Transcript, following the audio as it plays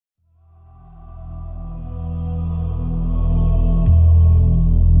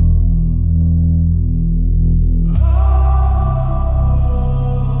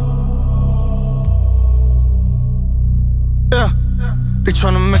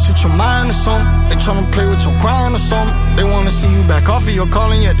mess with your mind or something. They tryna play with your grind or something. They wanna see you back off of your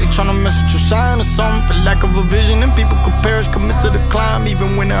calling, yet they tryna mess with your shine or something. For lack of a vision, and people could perish, commit to the climb,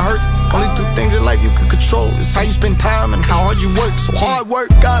 even when it hurts. Only two things in life you can control is how you spend time and how hard you work. So hard work,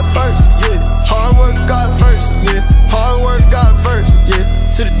 God first, yeah. Hard work, God first, yeah. Hard work, God first, yeah.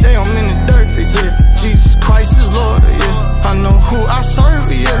 To the day I'm in the dirt, yeah. Jesus Christ is Lord, yeah. I know who I serve,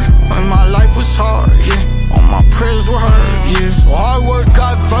 yeah. When my life was hard, yeah. All my prayers were heard, yeah. So hard work,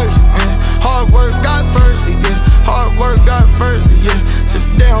 God first, yeah. Hard work, God first, yeah. Hard work, God first, yeah.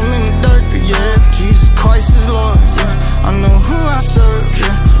 Today I'm in the dirt, yeah. Jesus Christ is Lord, yeah. I know who I serve,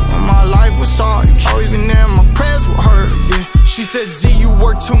 yeah. When my life was hard, always been there, my prayers were heard, yeah. She said, Z, you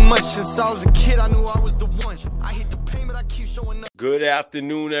work too much. Since I was a kid, I knew I was the one. I hate the pain, but I keep showing up. Good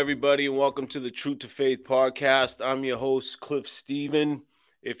afternoon, everybody, and welcome to the Truth to Faith podcast. I'm your host, Cliff Stephen.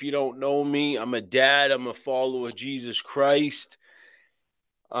 If you don't know me, I'm a dad. I'm a follower of Jesus Christ.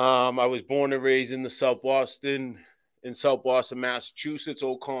 I was born and raised in South Boston, Massachusetts,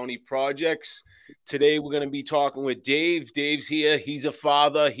 Old Colony Projects. Today, we're going to be talking with Dave. Dave's here. He's a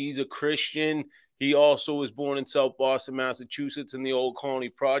father. He's a Christian. He also was born in South Boston, Massachusetts, in the Old Colony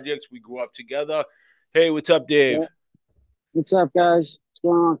Projects. We grew up together. Hey, what's up, Dave? What's up, guys? What's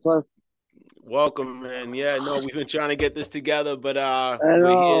going on, Cliff? Welcome, man. Yeah, no, we've been trying to get this together, but we're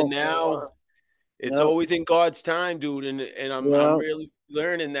here now. It's always in God's time, dude, and I'm really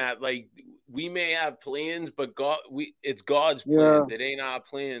learning that. Like, we may have plans, but it's God's plan. It ain't our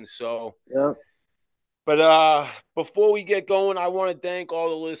plans. So, But before we get going, I want to thank all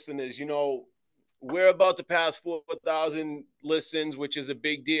the listeners. You know, we're about to pass 4,000 listens, which is a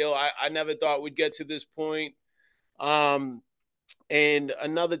big deal. I never thought we'd get to this point. And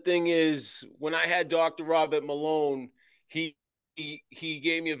another thing is, when I had Dr. Robert Malone, he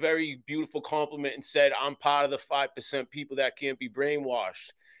gave me a very beautiful compliment and said, I'm part of the 5% people that can't be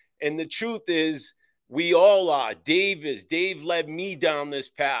brainwashed. And the truth is, we all are. Dave led me down this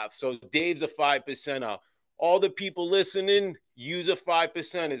path. So Dave's a 5%er. All the people listening, use a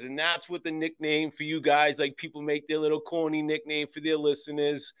 5%ers. And that's what the nickname for you guys, like people make their little corny nickname for their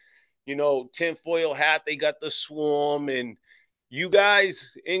listeners. You know, tinfoil hat, they got the swarm. And you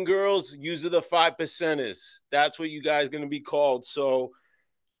guys and girls, use the 5%ers. That's what you guys are going to be called. So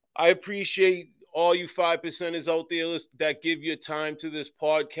I appreciate all you 5%ers out there that give your time to this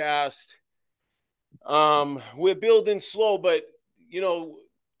podcast. We're building slow, but, you know,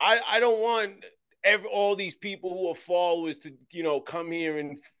 I don't want all these people who are followers to, you know, come here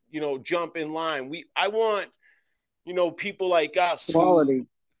and, you know, jump in line. I want, you know, people like us.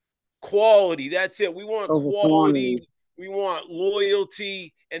 Quality. That's it. We want quality. We want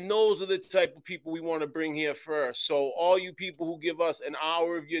loyalty, and those are the type of people we want to bring here first. So all you people who give us an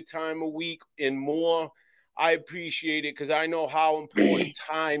hour of your time a week and more, I appreciate it, because I know how important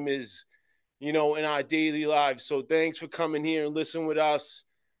time is, you know, in our daily lives. So thanks for coming here and listening with us.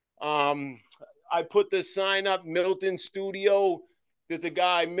 I put this sign up, Milton Studio. There's a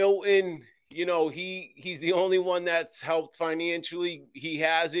guy, Milton. You know, he's the only one that's helped financially. He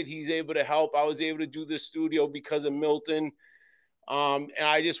has it. He's able to help. I was able to do this studio because of Milton. And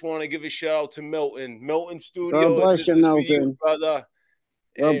I just want to give a shout out to Milton. Milton Studio. God bless you, Milton. You, brother.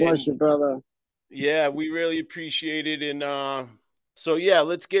 God bless you, brother. Yeah, we really appreciate it. And so yeah,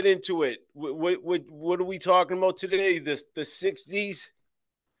 let's get into it. What are we talking about today? The 60s.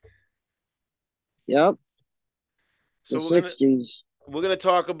 Yep. So the 60s. We're going to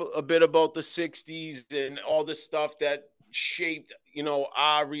talk a bit about the 60s and all the stuff that shaped, you know,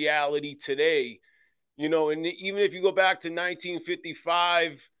 our reality today. You know, and even if you go back to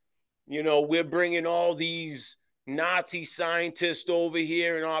 1955, you know, we're bringing all these Nazi scientists over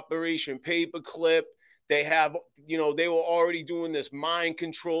here in Operation Paperclip. They have, you know, they were already doing this mind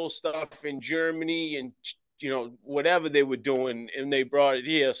control stuff in Germany and, you know, whatever they were doing, and they brought it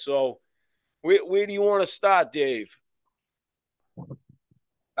here. So where do you want to start, Dave?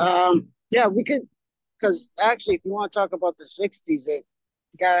 Yeah, we could, because actually, if you want to talk about the 60s, you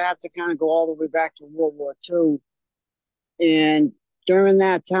gotta have to kind of go all the way back to World War II. And during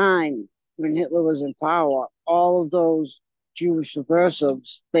that time, when Hitler was in power, all of those Jewish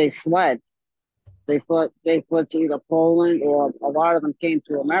subversives, they fled. They fled to either Poland, or a lot of them came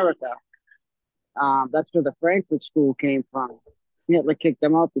to America. That's where the Frankfurt School came from. Hitler kicked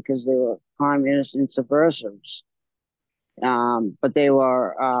them out because they were communists and subversives. But they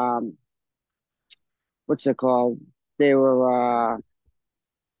were, what's it called? They were,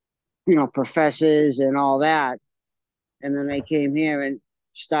 you know, professors and all that. And then they came here and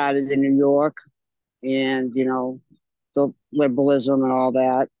started in New York, and, you know, the liberalism and all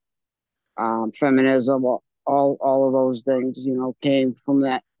that, feminism, all of those things, came from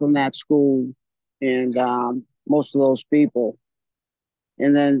that school, and most of those people.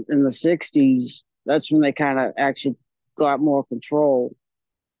 And then in the '60s, that's when they kind of actually got more control,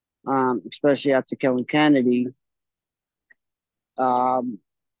 especially after killing Kennedy. Um,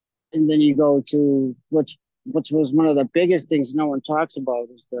 and then you go to which was one of the biggest things no one talks about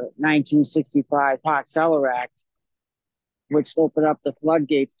is the 1965 Hot Cellar Act, which opened up the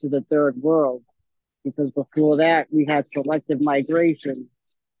floodgates to the third world. Because before that, we had selective migration,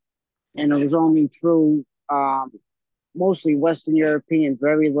 and it was only through mostly Western European,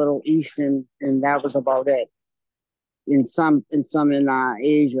 very little Eastern, and that was about it. In some in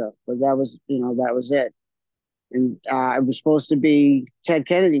Asia, but that was it. And it was supposed to be Ted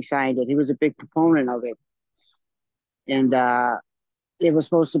Kennedy signed it. He was a big proponent of it, and it was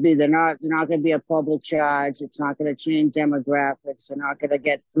supposed to be they're not going to be a public charge. It's not going to change demographics. They're not going to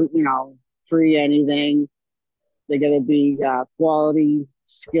get free anything. They're going to be quality,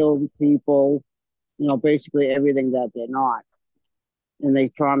 skilled people. Basically everything that they're not. And they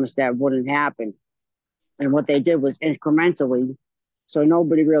promised that wouldn't happen. And what they did was incrementally, so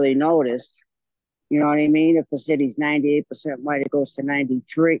nobody really noticed. You know what I mean? If the city's 98% white, it goes to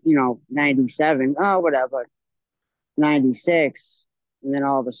 93, 97, oh, whatever, 96. And then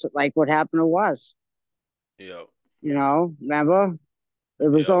all of a sudden, like what happened to us, Yep. Remember? It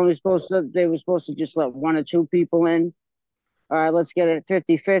was Yep. only they were supposed to just let one or two people in. All right, let's get it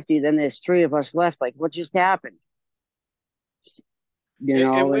 50-50. Then there's three of us left. Like, what just happened?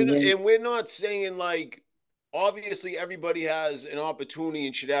 And then, And we're not saying like obviously everybody has an opportunity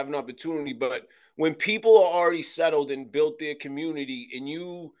and should have an opportunity, but when people are already settled and built their community and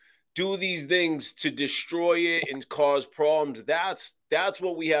you do these things to destroy it and cause problems, that's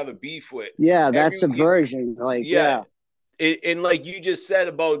what we have a beef with. yeah, that's Every subversion. Like, yeah, yeah, and like you just said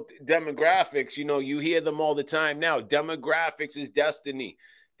about demographics, you hear them all the time now. Demographics is destiny.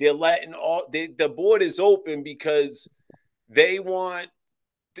 They're letting the board is open because they want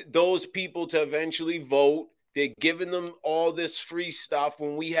those people to eventually vote. They're giving them all this free stuff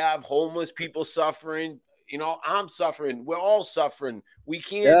when we have homeless people suffering. I'm suffering. We're all suffering. We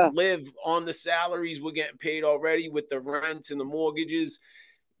can't yeah, live on the salaries we're getting paid already with the rents and the mortgages,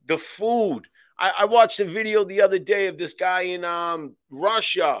 the food. I watched a video the other day of this guy in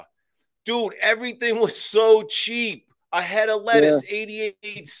Russia. Dude, everything was so cheap. A head of yeah. lettuce,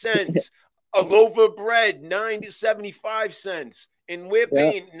 88 cents. A loaf of bread, 75 cents. And we're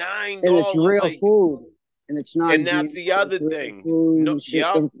Yeah, paying and it's $9. real Like, food, and it's not and that's GMO. the It's other real thing. food No, and shit.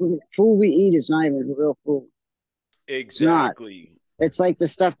 yep, And food we eat is not even real food. It's not. exactly. It's like the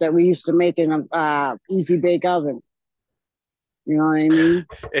stuff that we used to make in a easy bake oven. You know what I mean?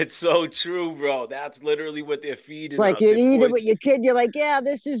 It's so true, bro. That's literally what they're feeding Like us. you They're eat it with poison. your kid, you're like, yeah,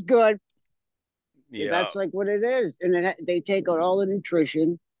 this is good. Yeah, That's like what it is, and they take out all the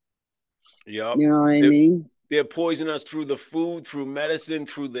nutrition. yep. You know what I They're, mean? they're poisoning us through the food, through medicine,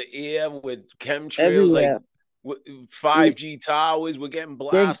 through the air with chemtrails, like Everywhere. And 5G towers. We're getting they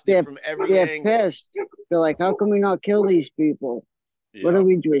blasted they're from every they're angle. pissed. They're like, how can we not kill these people? What do Yeah.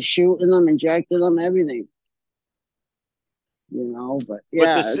 we do? Shooting them, injecting them, everything. But But the yeah,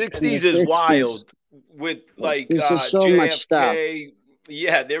 in the 60s is '60s, wild with like there's just so much stuff. JFK.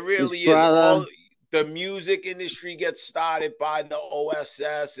 Yeah, there His really is. brother, All the music industry gets started by the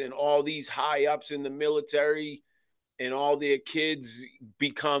OSS and all these high ups in the military, and all their kids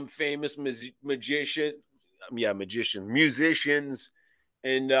become famous musicians.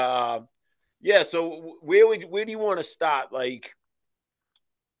 And yeah, so where do you want to start? Like,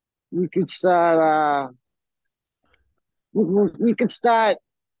 we could start. We could start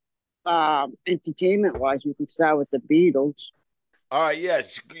entertainment wise. We could start with the Beatles. all right,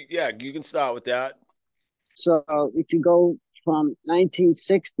 yes, yeah, you can start with that. So if you go from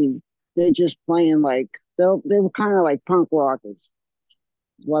 1960, they're just playing like they were kind of like punk rockers,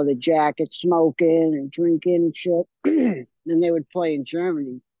 leather jackets, smoking and drinking and shit. Then they would play in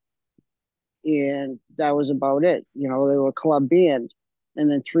Germany, and that was about it. They were a club band,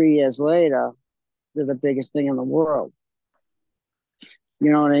 and then 3 years later, they're the biggest thing in the world.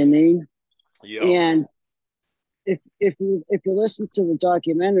 You know what I mean? Yep. And if you listen to the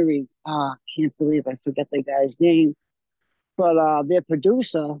documentary, can't believe I forget the guy's name, but their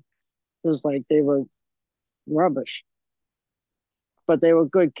producer was like they were rubbish, but they were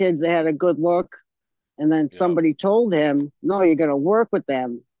good kids. They had a good look, and then Yep. somebody told him, "No, you're gonna work with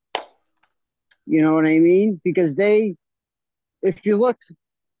them." You know what I mean? Because if you look,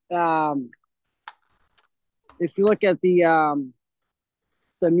 um, if you look at the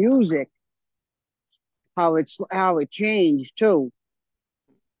music, how it changed too.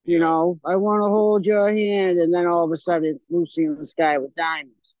 You Yeah. know, I want to hold your hand, and then all of a sudden, Lucy in the Sky with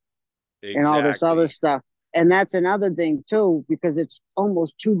Diamonds and all this other Exactly. stuff. And that's another thing too, because it's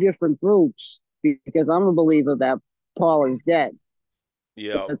almost two different groups. Because I'm a believer that Paul is dead,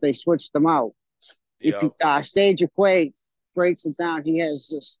 Yeah. that they switched them out. If Yeah. you Stage of Quake breaks it down, he has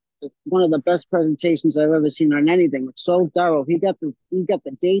just one of the best presentations I've ever seen on anything. It's so thorough. He got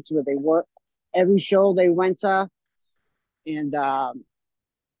the dates where they were, every show they went to, and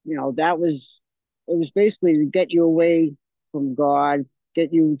you know, that was it was basically to get you away from God,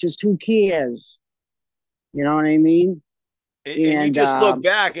 get you just who cares, you know what I mean? And you And just look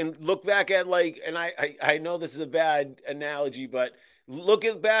back at like, and I know this is a bad analogy, but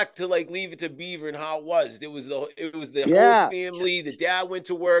back to like Leave It to Beaver and how it was the whole yeah, family. The dad went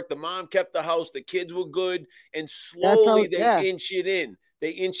to work, the mom kept the house, the kids were good, and that's slowly how they yeah. inch it in. They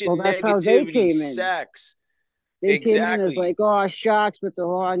inch Well, in that's how they negativity, came in. sex. They came in as Exactly. like, oh, sharks with the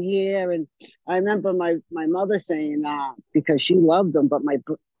long hair, and I remember my mother saying, because she loved them, but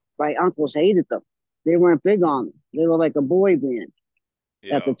my uncles hated them. They weren't big on them. They were like a boy band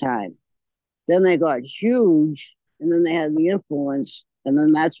at Yeah. the time. Then they got huge, and then they had the influence, and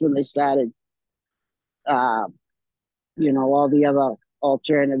then that's when they started, uh, you know, all the other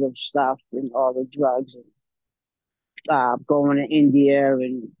alternative stuff and all the drugs and going to India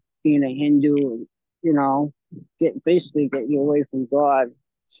and being a Hindu and you know, get you away from God.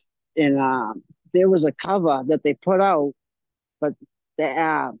 And there was a cover that they put out, but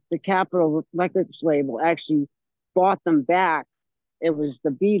the Capitol Records label actually bought them back. It was the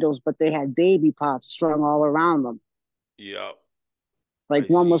Beatles, but they had baby parts strung all around them. Yeah. Like I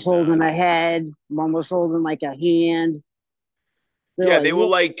one was seen that. holding a head, one was holding like a hand. They're Yeah, like, they were what?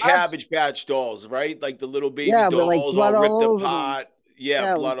 like Cabbage Patch dolls, right? Like the little baby Yeah, but like dolls all blood ripped all over them. apart. Yeah,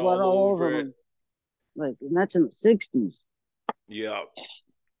 Yeah, with blood blood all all over over it. them. Like, and that's in the '60s, Yeah.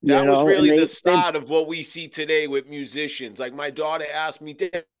 you That was know. And really the they start of what we see today with musicians. Like my daughter asked me,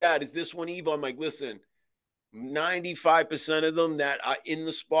 Dad, is this one evil? I'm like, listen, 95% of them that are in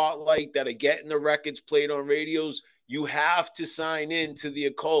the spotlight, that are getting the records played on radios, you have to sign in to the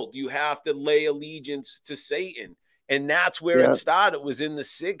occult. You have to lay allegiance to Satan. And that's where it yeah, started, was in the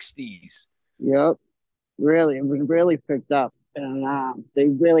 60s. yep, really, it was really picked up, and they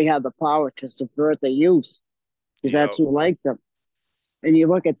really had the power to subvert the youth because that's Yep, who liked them. And you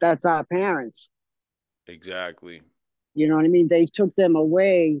look at that's our parents. exactly. You know what I mean? They took them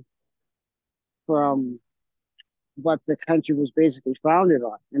away from what the country was basically founded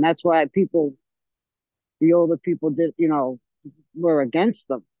on, and that's why the older people did, you know, were against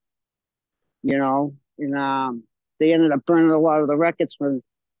them. You know, and they ended up burning a lot of the records when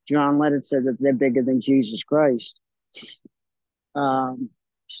John Lennon said that they're bigger than Jesus Christ. Um,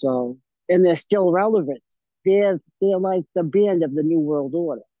 so, and they're still relevant. They're like the band of the New World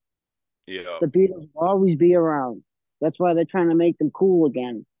Order. Yep, The Beatles will always be around. That's why they're trying to make them cool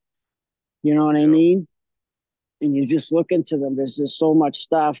again. You know what I yep. mean? And you just look into them. There's just so much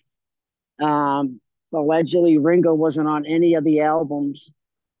stuff. Um, Allegedly, Ringo wasn't on any of the albums.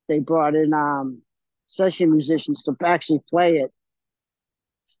 They brought in session musicians to actually play it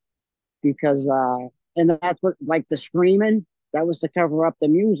because, and that's what, like the screaming, that was to cover up the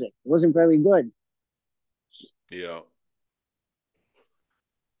music. It wasn't very good. Yeah.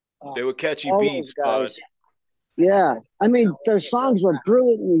 Uh, They were catchy all those beats, but guys. Yeah. I mean, their songs were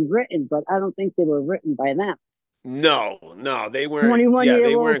brilliantly written, but I don't think they were written by them. no, they weren't. 21 Yeah, year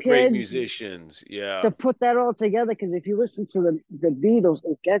they old weren't great kids musicians. Yeah, to put that all together, because if you listen to the Beatles,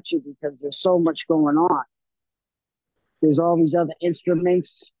 it gets you because there's so much going on. There's all these other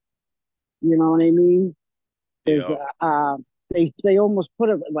instruments, you know what I mean? There's yeah. they almost put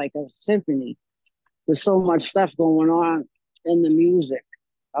it like a symphony. There's so much stuff going on in the music.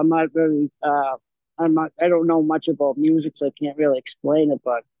 I'm not very I don't know much about music, so I can't really explain it,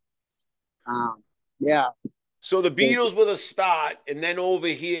 but um yeah. So the There's Beatles were the start, and then over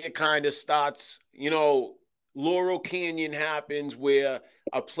here kind of starts. Laurel Canyon happens, where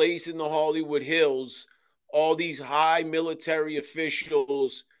a place in the Hollywood Hills, all these high military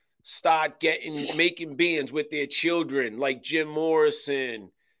officials start making bands with their children, like Jim Morrison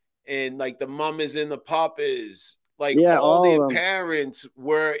and like the Mamas and the Papas. Like yeah, all all their of them. parents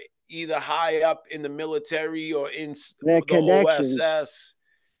were either high up in the military or in Their the connections. OSS.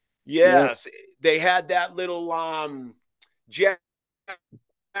 Yep. Yes, they had that little Jared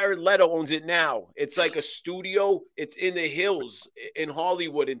Leto owns it now. It's like a studio. It's in the hills in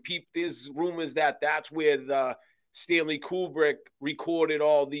Hollywood, and there's rumors that that's where the Stanley Kubrick recorded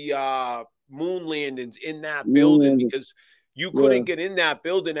all the moon landings in that building, Moonlanders. because you Yeah. couldn't get in that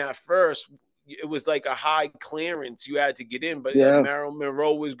building at first. it was like a high clearance. You had to get in, but Yeah. Marilyn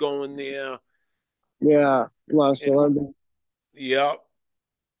Monroe was going there. Yeah. Well, so Yeah.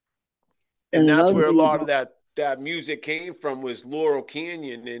 And and that's another where a thing lot of about that music came from, was Laurel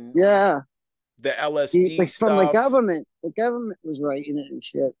Canyon and yeah, the LSD from the stuff. government. The government was writing it and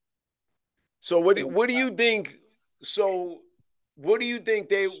shit. So what do you think? So what do you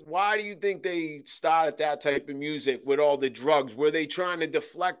think why do you think they started that type of music with all the drugs? Were they trying to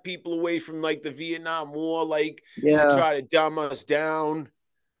deflect people away from like the Vietnam War, like to Yeah, try to dumb us down?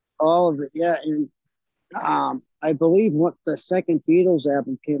 all of it. Yeah, and I believe what the second Beatles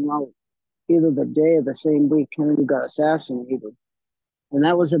album came out either the day or the same week Kennedy got assassinated, and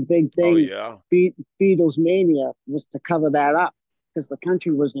that was a big Oh thing. yeah. Beatles mania was to cover that up because the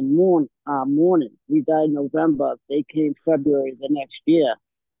country was in mourning. We died in November. They came February the next year.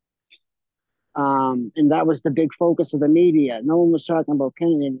 And that was the big focus of the media. No one was talking about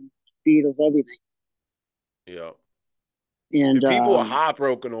Kennedy, Beatles, everything. Yeah. And And people are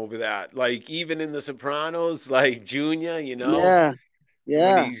heartbroken over that. Like even in The Sopranos, like Junior, yeah,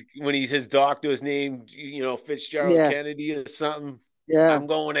 yeah, when he's his doctor's name, Fitzgerald yeah, Kennedy or something. yeah, I'm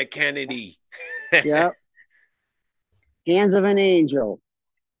going to Kennedy. yeah. Hands of an Angel.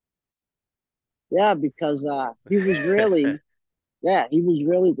 Yeah, because he was really, yeah, he was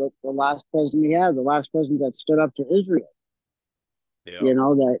really the last president he had, the last president that stood up to Israel, Yeah.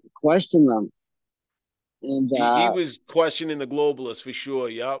 that questioned them. And He was questioning the globalists for sure.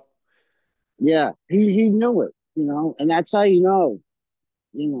 Yep. yeah, he knew it, and that's how you know,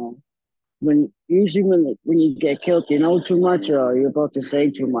 when usually when you get killed, you know too much or you're about to say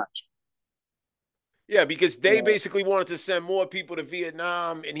too much. Yeah, because they Yeah, basically wanted to send more people to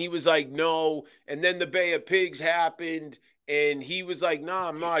Vietnam, and he was like, no. And then the Bay of Pigs happened, and he was like, nah,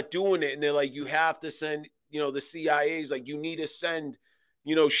 I'm not doing it. And they're like, you have to send, the CIA's like, you need to send,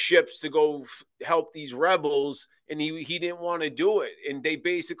 ships to go help these rebels. And he didn't want to do it. And they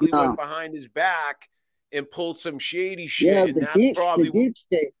basically went no, behind his back and pulled some shady yeah, shit. And that's the probably, deep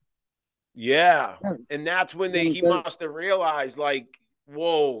state. yeah. Yeah, And that's when yeah, he must have realized, like,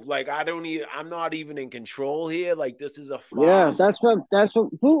 whoa, like I'm not even in control here. Like this is a yeah, farce. that's what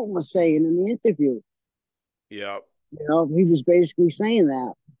Putin was saying in the interview. Yeah. He was basically saying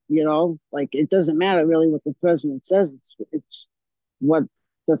that. Like it doesn't matter really what the president says. It's what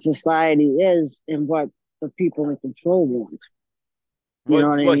the society is and what the people in control want. You know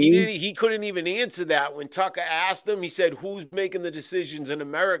what I Well, mean? he couldn't even answer that when Tucker asked him. He said, "Who's making the decisions in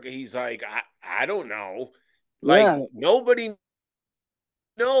America?" He's like, I don't know. Like Yeah, nobody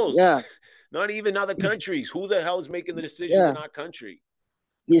knows. yeah, Not even other countries. Who the hell is making the decisions yeah. in our country?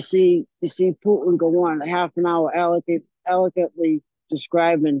 You see Putin go on a half an hour eloquently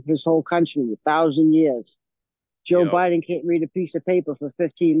describing his whole country, 1,000 years. Joe Yep. Biden can't read a piece of paper for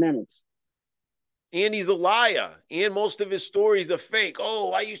 15 minutes. And he's a liar. And most of his stories are fake.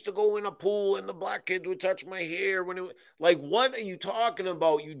 Oh, I used to go in a pool and the black kids would touch my hair when it was like, what are you talking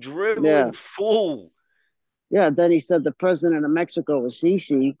about? You Yeah, dribbling fool. yeah. Then he said the president of Mexico was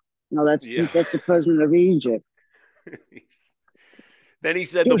Sisi. No, Yeah. that's the president of Egypt. Then he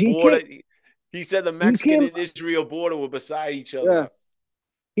said the Dude, border. He said the he Mexican came, and Israel border were beside each yeah, other.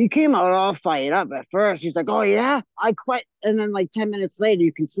 he came out all fired up at first. He's like, "Oh yeah, I quit," and then like 10 minutes later,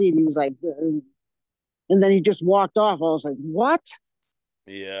 you can see it. He was like, and then he just walked off. I was like, "What?"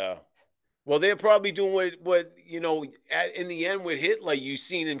 Yeah. Well, they're probably doing what in the end with Hitler. You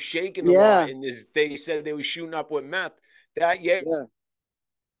seen him shaking a lot, Yeah, and they said they were shooting up with meth. That yayo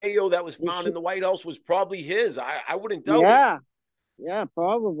yeah, that was you found in should, the White House was probably his. I wouldn't doubt it. yeah, yeah,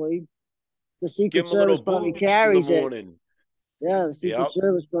 probably. The Give Secret him a little Service probably boost in the carries it. morning. Yeah, the Secret Yep.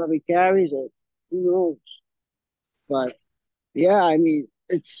 Service probably carries it. Who knows? But yeah, I mean,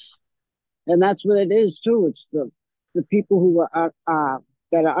 and that's what it is too. It's the people who that are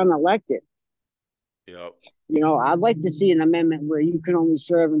unelected. Yep. I'd like to see an amendment where you can only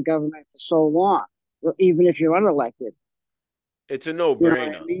serve in government for so long, even if you're unelected. It's a You know what I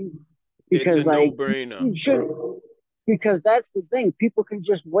no-brainer. mean? It's a Because like no-brainer. you should, because that's the thing. People can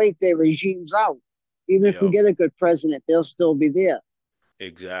just wait their regimes out. Even if we Yep. get a good president, they'll still be there.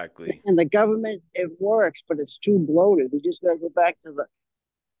 Exactly. And the government, it works, but it's too bloated. We just got to go back to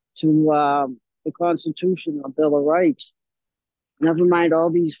the Constitution, the Bill of Rights. Never mind all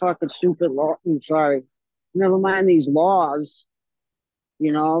these fucking stupid laws. I'm sorry. Never mind these laws.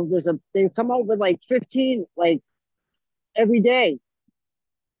 They come out with like 15 like every day.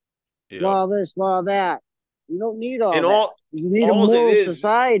 Yep. Law this, law that. You don't need all And that. You need a all it moral is,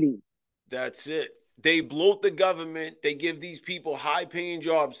 society. that's it. They bloat the government. They give these people high-paying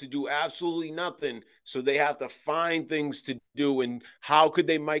jobs to do absolutely nothing. So they have to find things to do. And how could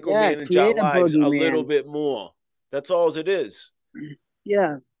they Yeah, micromanage our create a lives a little boogeyman. bit more? That's all it is.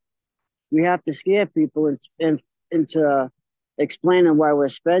 Yeah, we have to scare people into explaining why we're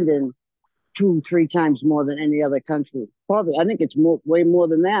spending 2, 3 times more than any other country. Probably, I think it's way more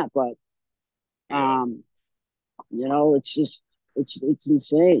than that. But Yeah. um, it's just it's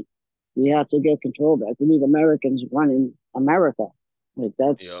insane. We have to get control back. We need Americans running America. Like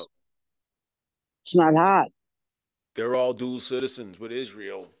Yeah. it's not hard. They're all dual citizens with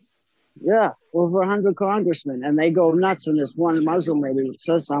Israel. Yeah, over 100 congressmen, and they go nuts when this one Muslim lady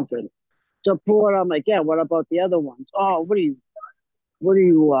says something. Support. I'm like, yeah. What about the other ones? Oh, what are you,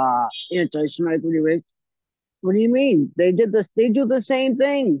 anti-Semitic? What do you mean? They did this. They do the same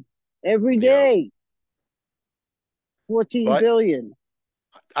thing every Yeah. day. 14 But billion.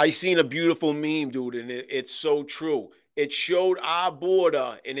 I seen a beautiful meme, dude, and it's so true. It showed our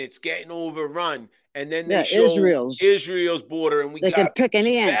border and it's getting overrun. And then they Yeah, show Israel's. Israel's border and we They can got pick an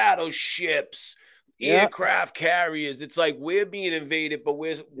ant. battleships, Yeah, aircraft carriers. It's like we're being invaded, but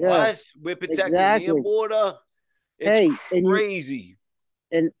yeah, we're protecting their exactly. border. It's Hey, crazy.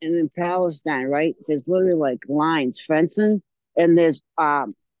 in Palestine, right? There's literally like lines fencing, and there's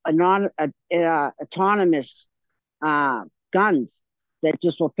autonomous guns that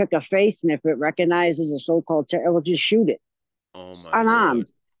just will pick a face, and if it recognizes a so-called terror, it will just shoot it. Oh It's my Lord.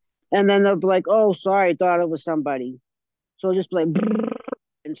 unarmed, and then they'll be like, "Oh, sorry, I thought it was somebody." So it'll just be like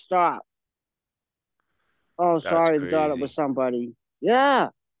and stop. Oh, That's sorry, I thought it was crazy. somebody. Yeah,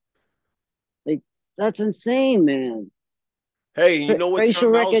 like that's insane, man. Hey, you know what?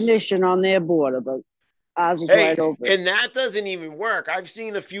 Facial Something else. recognition on their border, but ours is Hey, wide open. and that doesn't even work. I've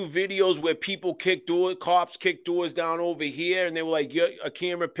seen a few videos where cops kick doors down over here, and they were like, a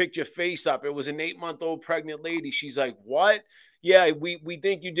camera picked your face up. It was an 8-month-old pregnant lady. She's like, what? Yeah, we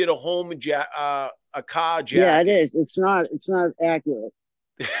think you did a Yeah, it carjacking. is. It's not accurate.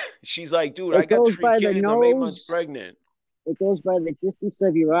 She's like, dude, I It got goes three by the kids. I'm 8 months nose. pregnant. It goes by the distance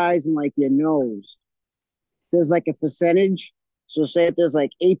of your eyes and like your nose. There's like a percentage. So say if there's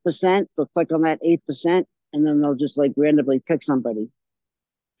like 8%, they'll click on that 8%, and then they'll just like randomly pick somebody.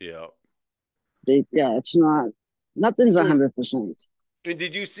 Yeah. Yeah, it's not. Nothing's a Dude, 100%. and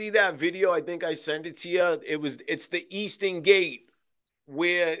did you see that video? I think I sent it to you. It's the Eastern Gate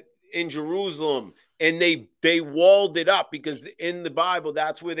where in Jerusalem, and they walled it up because in the Bible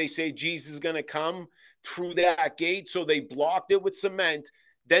that's where they say Jesus is going to come through that gate, so they blocked it with cement.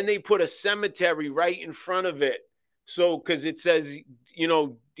 Then they put a cemetery right in front of it, so because it says he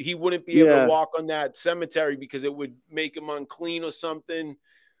wouldn't be able to Yeah, walk on that cemetery because it would make him unclean or something.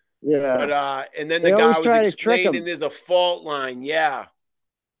 yeah. But and then the They guy always was try to trick explaining them. there's a fault line. Yeah.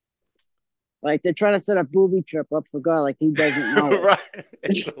 Like they're trying to set a booby trip up for God, like he doesn't know it. Right,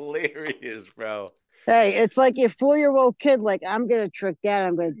 it's hilarious, bro. Hey, it's like your 4-year-old kid, like, I'm gonna trick dad,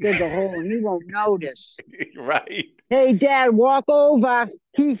 I'm gonna dig a hole and he won't notice. Right. Hey dad, walk over.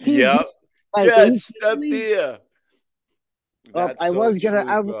 Yep. Like, are Dad, you kidding step me? there. Oh, That's so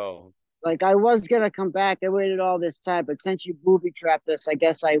true, bro. I was gonna come back. I waited all this time, but since you booby trapped us, I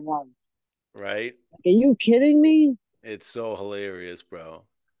guess I won't. Right? Like, are you kidding me? It's so hilarious, bro.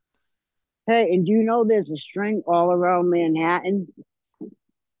 Hey, and do you know there's a string all around Manhattan?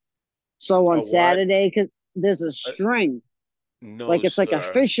 So on Oh, what? Saturday, because there's a Uh, string, like No, it's like a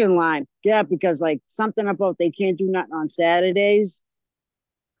sir. fishing line. Yeah, because like something about they can't do nothing on Saturdays.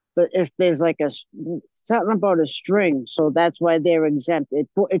 But if there's like something about a string, so that's why they're exempt.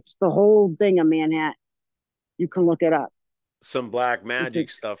 It's the whole thing of Manhattan. You can look it up. Some black It's a,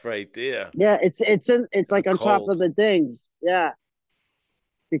 magic stuff right there. yeah, it's The like on top of cult. the things. Yeah,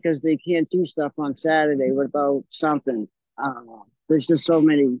 because they can't do stuff on Saturday without something. I don't know. There's just so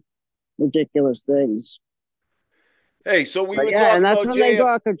many ridiculous things. Hey, so we But were yeah, and talking that's about when they JF.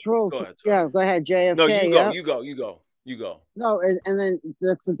 got control. Go ahead, Yeah, sorry. go ahead, No, you JFK. go, Yeah. you go, you go, you go. No, and then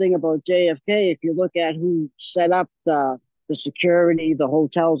that's the thing about JFK. If you look at who set up the security, the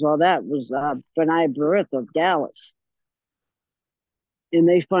hotels, all that was Benai Barith of Dallas, and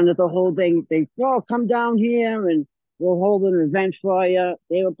they funded the whole thing. They come down here and we'll hold an event for you.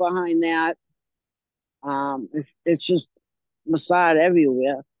 They were behind that. It's just Mossad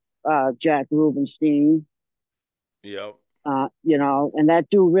everywhere. Jack Rubenstein, Yep. and that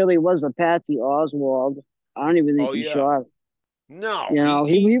dude really was a Patsy Oswald. I don't even think Oh he yeah. shot him. No,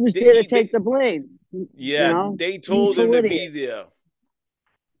 He was there to take the blame. yeah, they told him Useful to be idiot. there.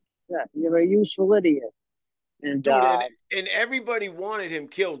 Yeah, you're a useful idiot. And Dude, and everybody wanted him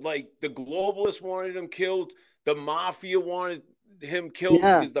killed. Like the globalists wanted him killed. The mafia wanted him killed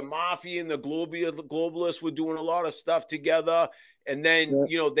because the mafia and the globalists were doing a lot of stuff together. And then,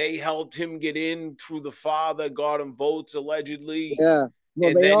 you know, they helped him get in through the father, got him votes allegedly. Yeah. Well,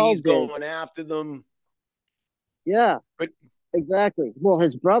 and they then all he's did. going after them. Yeah. But exactly. Well,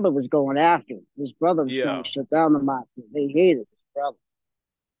 his brother was going after him. His brother was trying to shut down the mafia. They hated his brother.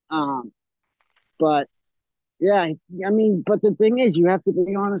 But yeah, I mean, but the thing is, you have to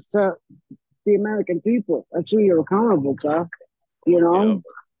be honest to the American people. That's who you're accountable to, you know?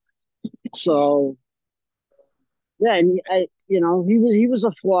 So yeah, and he was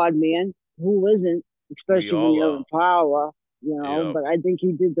a flawed man. Who isn't, we especially when all you're are. in power, but I think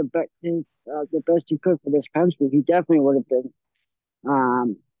he did the best he could for this country. He definitely would have been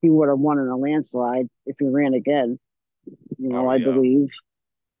he would have won in a landslide if he ran again, I believe.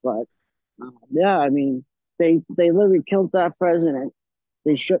 But yeah, I mean, they literally killed that president.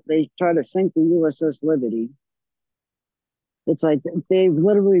 They tried to sink the USS Liberty. It's like they've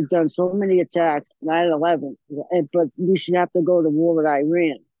literally done so many attacks, 9/11, but we should have to go to war with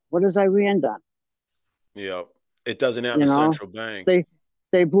Iran. What has Iran done? Yeah. It doesn't have You a know, central bank.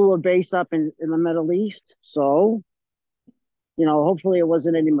 they blew a base up in the Middle East. So, hopefully it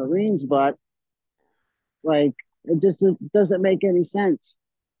wasn't any Marines, but like it just doesn't make any sense.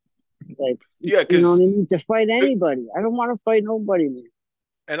 Like, yeah, they because need to fight anybody. I don't want to fight nobody, man.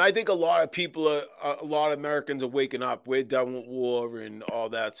 and I think a lot of people a lot of Americans are waking up. We're done with war and all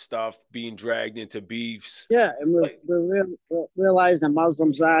that stuff, being dragged into beefs. Yeah, and we're realizing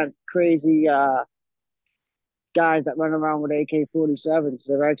Muslims aren't crazy guys that run around with AK-47s.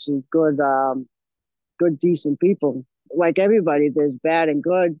 They're actually good, decent people. Like everybody, there's bad and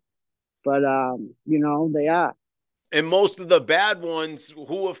good, but they are. And most of the bad ones,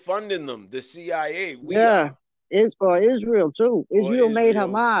 who are funding them? The CIA. We Yeah, are. for Israel too. Or Israel made Israel.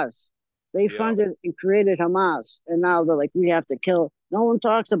 Hamas. They Yeah. funded and created Hamas, and now they're like, we have to kill. No one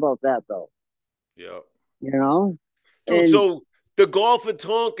talks about that though. Yeah. Dude, And so the Gulf of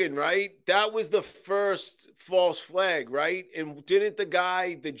Tonkin, right? That was the first false flag, right? And didn't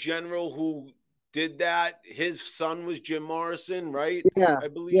the general who did that, his son was Jim Morrison, right? yeah, I yeah,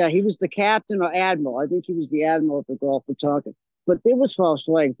 believe. he was the captain or admiral. I think he was the admiral of the Gulf of Tonkin. But there was false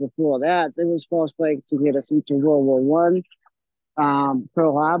flags before that. There was false flags to get us into World War One.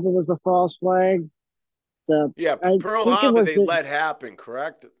 Pearl Harbor was a false flag. I Pearl think it Harbor, was they let happen,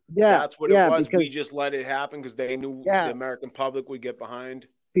 correct? That's what it was. We because just let it happen because they knew the yeah, American public would get behind.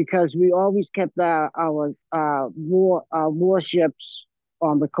 because we always kept our warships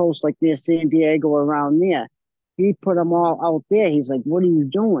on the coast, like near San Diego, around there. He put them all out there. He's like, "What are you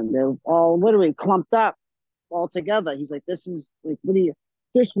doing?" They're all literally clumped up all together. He's like, "This is like, what do you?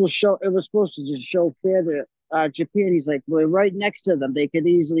 This will show." It was supposed to just show fear to Japan. He's like, "We're right next to them. They could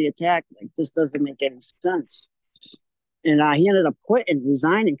easily attack. Like, this doesn't make any sense." And he ended up quitting,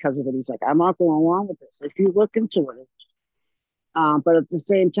 resigning because of it. He's like, "I'm not going along with this." If you look into it, but at the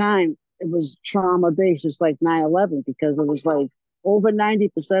same time, it was trauma based, just like 9/11, because it was like over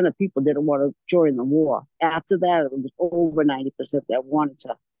 90% of people didn't want to join the war. After that, it was over 90% that wanted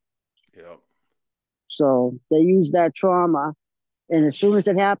to. Yeah. So they used that trauma. And as soon as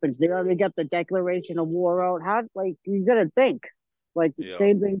it happens, they already got the declaration of war out. How, like, you got to think. Like,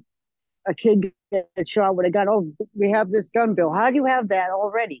 same thing, a kid gets shot with a gun. Oh, we have this gun bill. How do you have that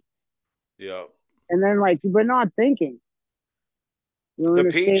already? Yeah. And then, like, we're not thinking. We're The in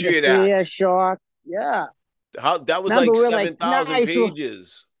a state of Patriot fear, Act. shock. Yeah. That was Remember, like we're like, 7,000 nice.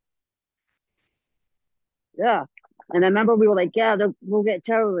 pages. Yeah. And I remember we were like, yeah, we'll get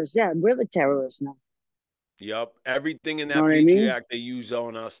terrorists. Yeah, we're the terrorists now. Yep. Everything in You know that what I Patriot mean? Act they use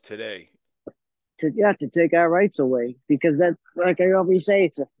on us today. To take our rights away, because that, like I always say,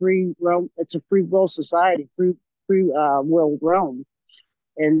 it's a free realm. It's a free world society, free world realm,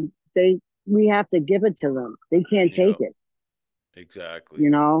 and we have to give it to them. They can't take Yep. it. Exactly.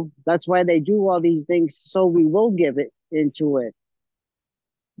 That's why they do all these things, so we will give it into it.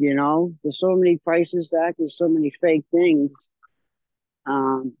 There's so many prices act. There's so many fake things.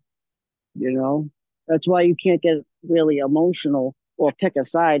 Um, that's why you can't get really emotional or pick a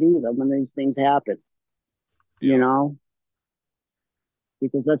side either when these things happen. Yep.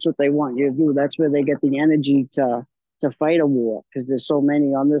 Because that's what they want you to do. That's where they get the energy to fight a war, because there's so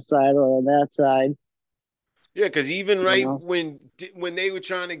many on this side or on that side. Yeah, because even when they were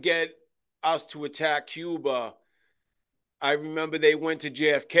trying to get us to attack Cuba, I remember they went to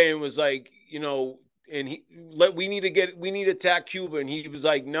J.F.K. and was like, and we need to attack Cuba, and he was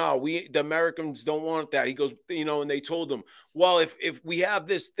like, no, the Americans don't want that. He goes, and they told him, well, if we have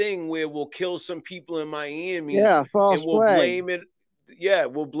this thing where we'll kill some people in Miami, Yeah, and false we'll flag. blame it,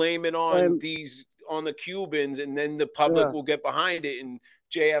 we'll blame it on on the Cubans, and then the public Yeah, will get behind it. And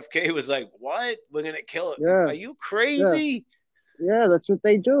JFK was like, "What? We're gonna kill it? yeah, Are you yeah, crazy?" yeah. That's what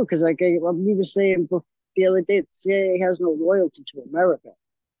they do. Because like we were saying the other day, the CIA has no loyalty to America.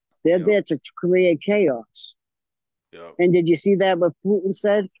 They're Yep. there to create chaos. Yep. And did you see that? What Putin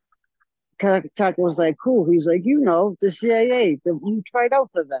said? Tucker was like, "Cool." He's like, the CIA. You tried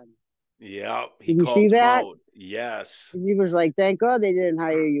out for them. Yep. He Did you see called him that? out. Yes. He was like, "Thank God they didn't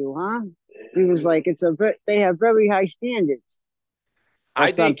hire you, huh?" He was like, they have very high standards or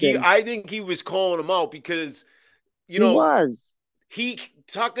something. I think he was calling him out because you He know was. he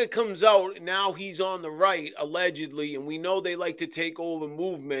Tucker comes out and now he's on the right allegedly, and we know they like to take over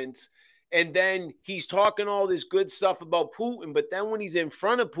movements. And then he's talking all this good stuff about Putin, but then when he's in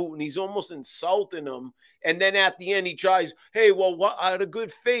front of Putin, he's almost insulting him. And then at the end, he tries, "Hey, well, out of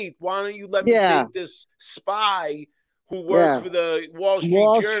good faith, why don't you let me Yeah, take this spy who works yeah. for the Wall Street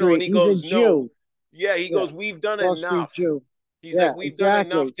Wall Journal?" And Street. he He's a goes, "No, Jew. yeah." He Yeah, goes, "We've done Wall Street enough." Jew. He's like, Yeah, "We've done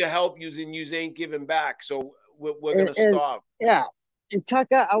enough exactly. to help you, and you ain't giving back. So we're And, gonna and stop." yeah, and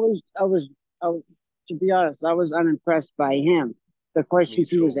Tucker, I was, to be honest, I was unimpressed by him. The Me questions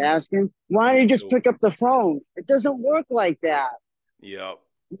he was too. asking. Why didn't Me he just too. pick up the phone? It doesn't work like that. Yep.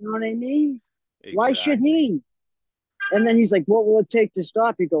 You know what I mean? Why should Exactly. he? And then he's like, "What will it take to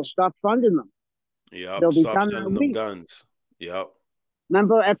stop?" He goes, "Stop funding them. Yep. They'll be Stop done in a sending them week." guns. Yep.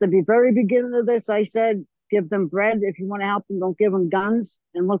 Remember at the very beginning of this, I said, "Give them bread. If you want to help them, don't give them guns."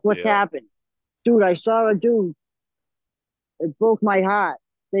 And look what's Yep. happened. Dude, I saw a dude. It broke my heart.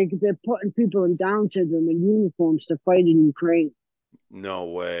 They're putting people in down syndrome in uniforms to fight in Ukraine. No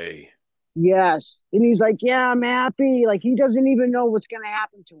way. Yes. And he's like, "Yeah, I'm happy." Like he doesn't even know what's going to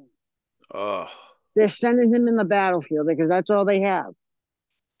happen to him. Oh, They're sending him in the battlefield because that's all they have.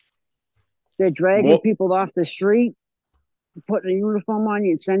 They're dragging more. people off the street, putting a uniform on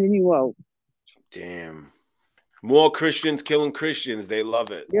you and sending you out. Damn. More Christians killing Christians. They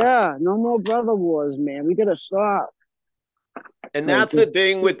love it. Yeah, no more brother wars, man. We got to stop. And Like that's the this.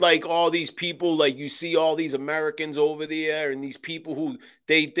 thing with like all these people, like you see all these Americans over there and these people who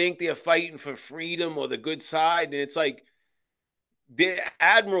they think they're fighting for freedom or the good side. And it's like they're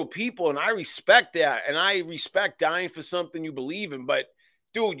admirable people, and I respect that. And I respect dying for something you believe in. But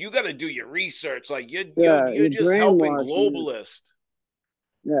dude, you gotta do your research. Like Yeah, you're you're just helping brainwashed, man. globalists.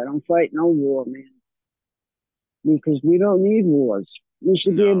 Yeah, don't fight no war, man. Because we don't need wars. We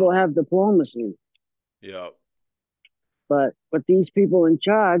should be able No. to have diplomacy. Yep. But these people in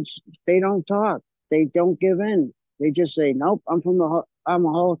charge, they don't talk. They don't give in. They just say, "Nope, I'm a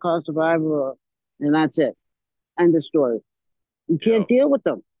Holocaust survivor," and that's it. End of story. You can't Yep. deal with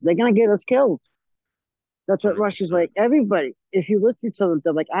them. They're gonna get us killed. That's what Russia's 100%. like. Everybody, if you listen to them,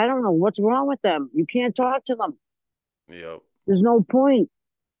 they're like, "I don't know what's wrong with them. You can't talk to them. Yep. There's no point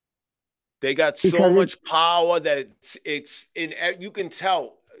They got so because much power that it's in you can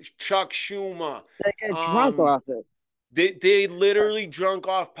tell Chuck Schumer, they get drunk um, off it." they literally drunk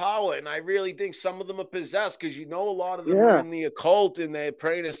off power, and I really think some of them are possessed because you know a lot of them are Yeah, in the occult and they're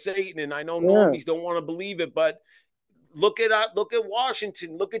praying to Satan. And I know yeah, normies don't want to believe it, but look at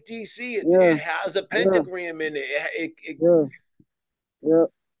Washington, look at DC. yeah, It has a yeah, pentagram in it. yeah, yeah.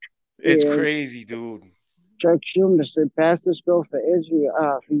 It's And crazy, dude. Chuck Schumer said, "Pass this bill for Israel,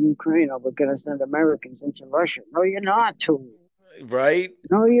 for Ukraine, or we're gonna send Americans into Russia." No, you're not, too. Right?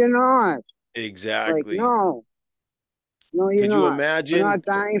 No, you're not. Like, Exactly. no, no, you're Could you not. We're imagine? not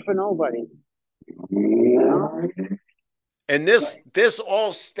dying for nobody. You know? And this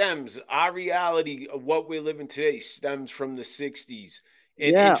all stems, our reality of what we're living today stems from the 60s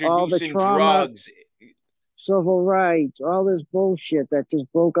and Yeah, all the introducing trauma, drugs. civil rights, all this bullshit that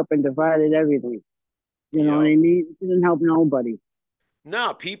just broke up and divided everything. You know what Yep. I mean? It didn't help nobody.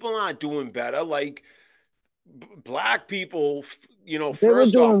 No, people aren't doing better. Like black people, They were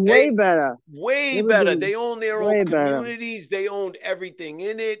first off, doing they way better. way They were better. doing They own their own way better. communities. They owned everything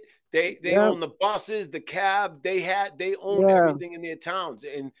in it. They Yep, own the buses, the cab. They owned yeah, everything in their towns,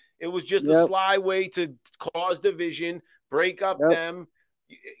 and it was just a yep, sly way to cause division, break up yep, them,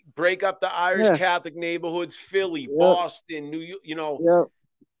 break up the Irish yeah, Catholic neighborhoods, Philly, yep, Boston, New York. yep.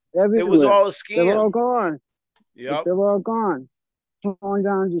 It was Everywhere. all a They were all scam. gone. Yep. They were all gone. Torn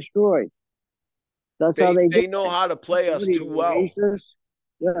down, destroyed. That's how they did They know it. how to play us What are too you, well. racist?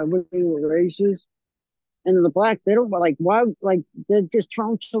 Yeah, what are you, racist? And the blacks, they don't like, why, like, they're just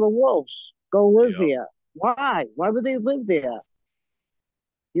thrown to the wolves. Go live Yep. here. Why? Why would they live there?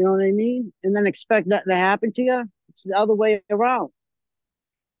 You know what I mean? And then expect that to happen to you? It's the other way around.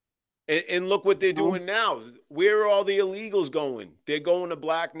 And look what they're You know? doing now. Where are all the illegals going? They're going to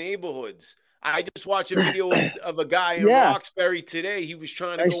black neighborhoods. I just watched a video of a guy in Yeah, Roxbury today. He was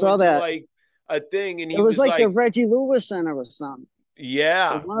trying to I go saw into that. like a thing, and It he was was like the like, Reggie Lewis Center or something. Or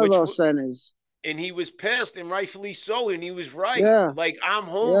yeah, one of those centers. and he was pissed, and rightfully so, and he was right. Yeah, Like, I'm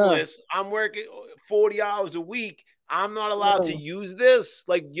yeah, homeless, I'm working 40 hours a week, I'm not allowed to yeah. use this.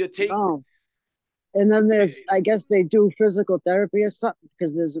 Like, you're taking, No. And then there's, I guess they do physical therapy or something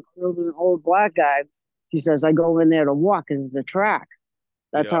because there's an old black guy. He says, I go in there to walk because it's the track.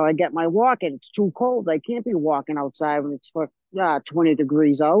 That's yeah, how I get my walking. It's too cold. I can't be walking outside when it's 20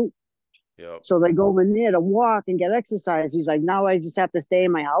 degrees out. yeah, So they go in there to walk and get exercise. He's like, now I just have to stay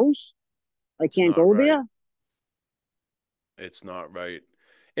in my house. I it's can't not go right. there. It's not right.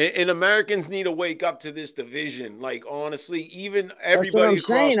 And Americans need to wake up to this division. Like, honestly, even That's what everybody I'm across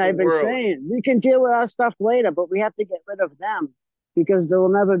saying. the I've been world. saying we can deal with our stuff later, but we have to get rid of them because there will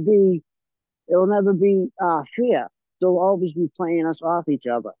never be fear. They'll always be playing us off each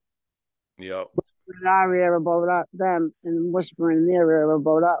other. Yep, In our ear about them and whispering in their ear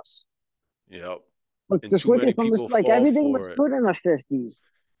about us. yep. Look, And just too look many at them. people Like fall everything was for it. good in the 50s.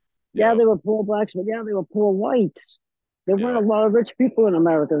 Yeah, Yep, they were poor blacks, but yeah, they were poor whites. There weren't a yep. lot of rich people in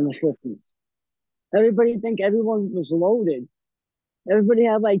America in the 50s. Everybody think everyone was loaded. Everybody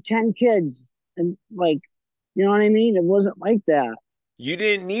had like 10 kids and like, you know what I mean? It wasn't like that. You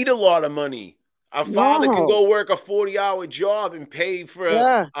didn't need a lot of money. A father can No. go work a 40-hour job and pay for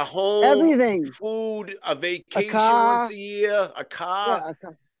Yeah. a home, Everything. food, a A vacation once car. a year, a car. Yeah. A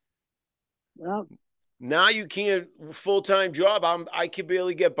car. Well, Now you can't, full-time job. I can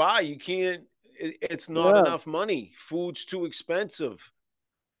barely get by. You can't, it's not yeah. enough money. Food's too expensive.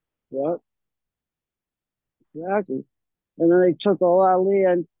 Yeah. Exactly. And then they took all our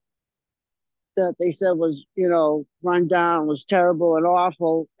land that they said was, run down, was terrible and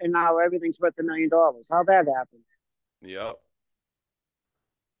awful, and now everything's worth $1 million. How'd that happen? Yep.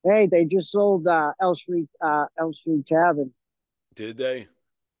 Hey, they just sold L Street Tavern. Did they?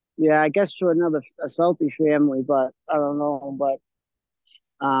 Yeah, I guess to a Southie family, but I don't know. But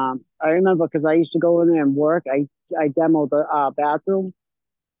I remember because I used to go in there and work. I demoed the bathroom,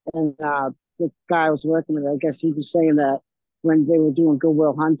 and the guy I was working with, I guess he was saying that when they were doing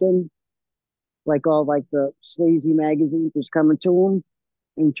Goodwill Hunting, like all like the sleazy magazines was coming to him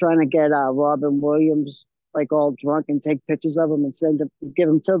and trying to get Robin Williams like all drunk and take pictures of him and give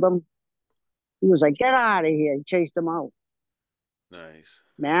them to them. He was like, "Get out of here!" He chased him out. Nice.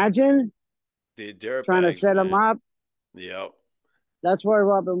 Imagine They're trying to dirtbags, set him man. up. Yep. That's why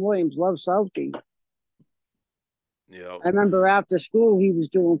Robin Williams loves Southgate. Yep. I remember after school he was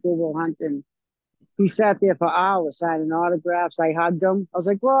doing Goodwill Hunting. He sat there for hours signing autographs. I hugged him. I was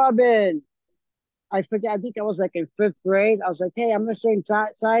like, Robin. I forget. I think I was like in fifth grade. I was like, hey, I'm the same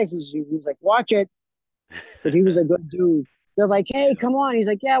size as you. He was like, watch it. But he was a good dude. They're like, hey, Yeah. come on. He's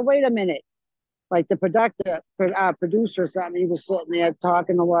like, yeah, wait a minute. Like the producer or something, he was sitting there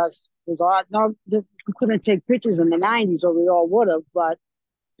talking to us. It was odd. No, we couldn't take pictures in the 90s, or we all would have, but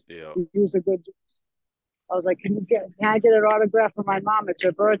Yep. he was a good dude. I was like, can I get an autograph for my mom? It's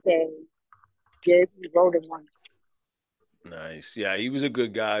her birthday. He wrote him one. Nice. Yeah, he was a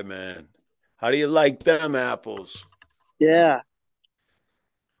good guy, man. How do you like them apples? Yeah.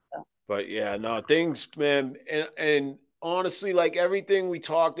 But yeah, no, things, man, and honestly, like everything we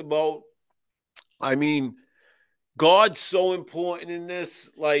talked about, I mean, God's so important in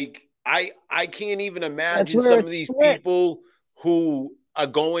this. Like, I can't even That's imagine where some of it's these split. people who are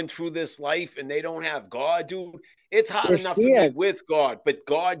going through this life and they don't have God, dude. It's hard They're enough for me scared. with God, but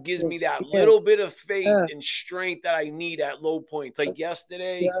God gives They're me that scared. little bit of faith Yeah. and strength that I need at low points. Like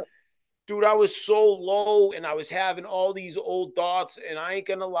yesterday, Yeah. dude, I was so low and I was having all these old thoughts, and I ain't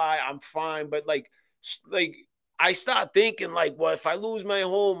gonna lie, I'm fine. But like I start thinking, like, well, if I lose my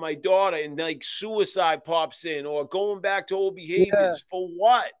home, my daughter, and like suicide pops in, or going back to old Yeah. behaviors, for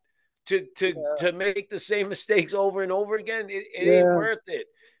what? To to Yeah. to make the same mistakes over and over again? It ain't Yeah. worth it.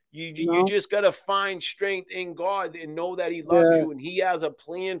 You No. just gotta find strength in God and know that He loves Yeah. you and He has a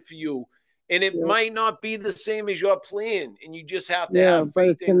plan for you. And it Yeah. might not be the same as your plan, and you just have to Yeah. have But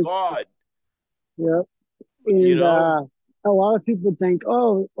faith it's in gonna. God. Yeah. You And know? a lot of people think,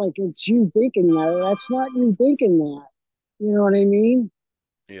 oh, like it's you thinking that. That's not you thinking that. You know what I mean?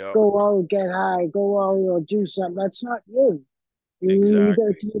 Yep. Go out, get high, go out or do something. That's not you. You got to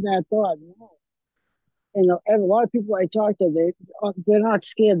Exactly. take that thought. No. And a lot of people I talk to, they're not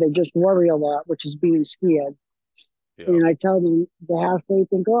scared. They just worry a lot, which is being scared. Yep. And I tell them to have faith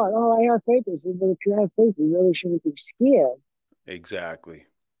in God. Oh, I have faith. I said, but if you have faith, you really shouldn't be scared. Exactly.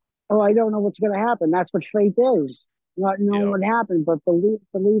 Oh, I don't know what's going to happen. That's what faith is. Not knowing Yep. what happened, but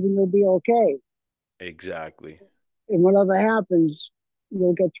believing you'll be okay. Exactly. And whatever happens,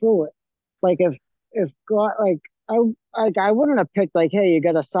 you'll get through it. Like if God, like I wouldn't have picked like, hey, you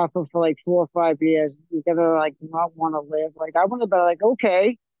gotta suffer for like 4 or 5 years. You gotta like not want to live. Like I would have been like,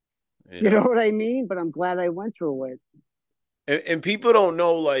 okay, you know Yeah. what I mean? But I'm glad I went through it. And people don't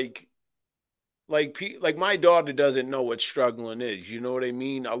know like my daughter doesn't know what struggling is. You know what I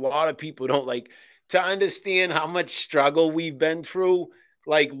mean? A lot of people don't like to understand how much struggle we've been through,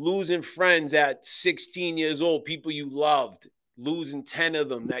 like losing friends at 16 years old, people you loved, losing 10 of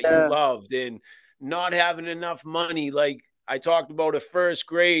them that you Yeah, loved, and not having enough money. Like I talked about at first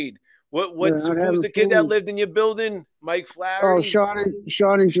grade. they're What's not who's having the kid that food. lived in your building? Mike Oh, Flaherty? Sean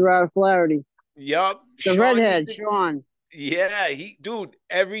and Gerard Flaherty, Yup. the Sean used redhead, to Sean. yeah, dude,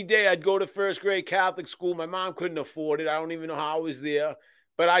 every day I'd go to first grade Catholic school. My mom couldn't afford it. I don't even know how I was there.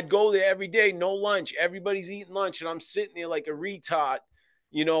 But I'd go there every day, no lunch. Everybody's eating lunch, and I'm sitting there like a retard,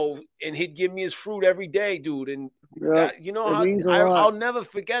 and he'd give me his fruit every day, dude. And Yeah, that, you know it how means a lot. I'll never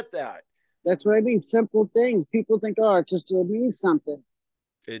forget that. That's what I mean. Simple things. People think, oh, it means something.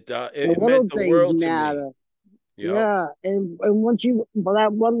 The It meant little the things world to me. matter. Yep. Yeah, and once you for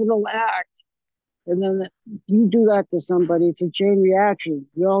that one little act, and then you do that to somebody, it's a chain reaction.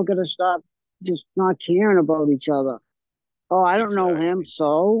 You're all gonna stop just not caring about each other. Oh, I don't know him, Exactly.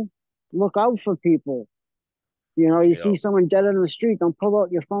 so look out for people. You know, you see Yep. someone dead on the street, don't pull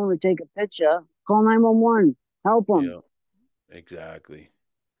out your phone and take a picture. Call 911. Help them. Yep. Exactly.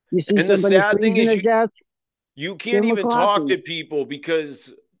 You see And the somebody sad thing freezing is to death, you give can't them a even talk coffee. to people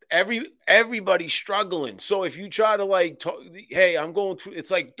because everybody's struggling. So if you try to like talk, hey, I'm going through,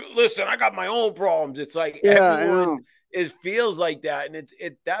 it's like, listen, I got my own problems. It's like Yeah, I everyone know. it feels like that. And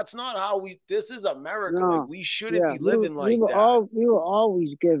that's not how this is America. Like No. we shouldn't Yeah, be living we like were that. all we were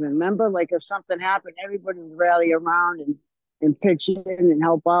always given. Remember, like if something happened, everybody would rally around and pitch in and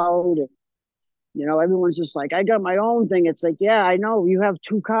help out. And everyone's just like, I got my own thing. It's like, yeah, I know you have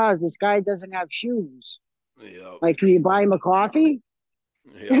 2 cars. This guy doesn't have shoes. Yeah. Like, can you buy him a coffee?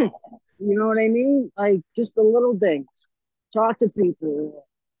 Yeah. You know what I mean? Like just the little things. Talk to people.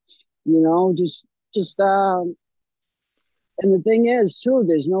 Just and the thing is too,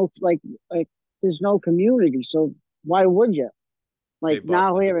 there's no like there's no community. So why would you? They Like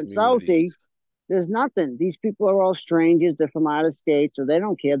now busted the here in communities. Southie, there's nothing. These people are all strangers. They're from out of state, so they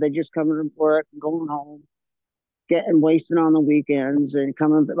don't care. They're just coming to work and going home, getting wasted on the weekends and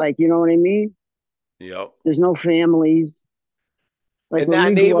coming. Like, you know what I mean? Yep. There's no families. Like In when that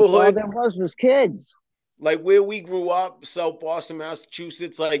we grew up, all neighborhood, there was kids. like where we grew up, South Boston,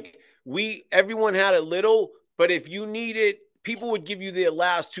 Massachusetts, like everyone had a little, but if you needed, people would give you their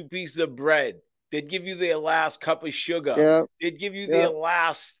last 2 pieces of bread. They'd give you their last cup of sugar. Yeah, They'd give you their yeah,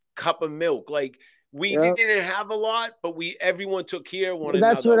 last cup of milk. Like we yeah. didn't have a lot, but everyone took care of one But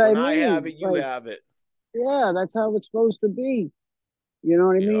that's another. what I When I have mean. it, you Like, have it. yeah, that's how it's supposed to be. You know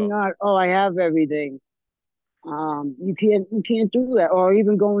what I mean? Yeah. Not, oh, I have everything. You can't do that. Or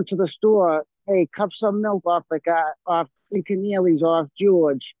even going to the store, hey, cup some milk off the guy, off Keneally's, off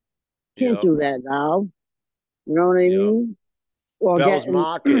George. Can't Yep. do that now. You know what I Yep. mean? Or Bell's getting,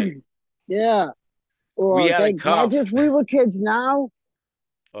 Market. yeah. We Or had a like, imagine cuff. if we were kids now.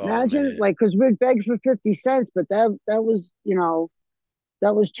 Oh Imagine man. like, because we'd beg for 50 cents, but that was,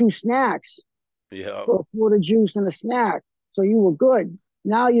 that was 2 snacks Yep. for a quart of juice and a snack. So you were good.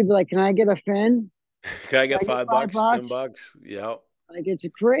 Now you'd be like, can I get a fin? Can I Can get I get five five bucks, ten bucks? bucks? Yep. Like it's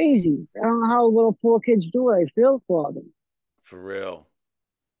crazy. I don't know how little poor kids do it. I feel for them. For real.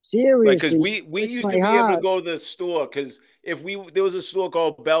 Like, cause Seriously, we breaks used to my be able to heart. go to the store, cause if there was a store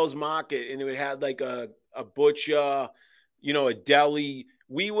called Bell's Market and it had like a butcher, a deli.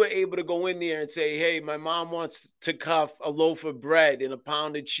 We were able to go in there and say, "Hey, my mom wants to cuff a loaf of bread and a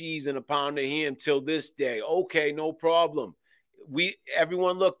pound of cheese and a pound of ham till this day." Okay, no problem.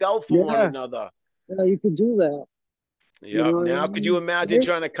 Everyone looked out for one Yeah, another. yeah, you could do that. You know Yep. what I Now, could you mean? imagine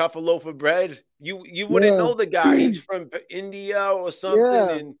trying to cuff a loaf of bread? You wouldn't Yeah, know the guy. He's from India or something, yeah,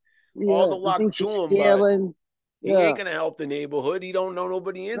 and all yeah. the You luck think to she's him, but stealing? he Yeah, ain't gonna help the neighborhood. He don't know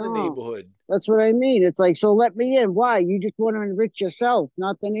nobody in the no, neighborhood. that's what I mean. It's like, so let me in. Why? You just want to enrich yourself,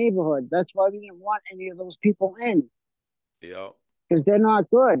 not the neighborhood. That's why we didn't want any of those people in Yep. because they're not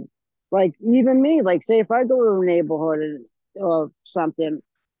good. Like even me, like say if I go to a neighborhood or something,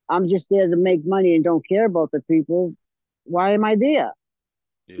 I'm just there to make money and don't care about the people. Why am I there?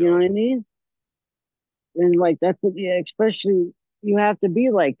 You know Yep. what I mean? And like that's what especially you have to be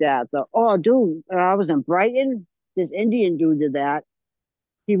like that. Oh, dude, I was in Brighton. This Indian dude did that.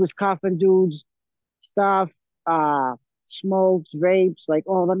 He was cuffing dudes, stuff, uh, smokes, vapes. Like,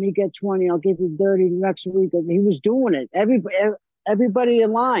 oh, let me get 20. I'll give you 30 next week. And he was doing it. Everybody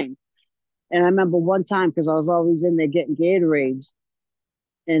in line. And I remember one time because I was always in there getting Gatorades,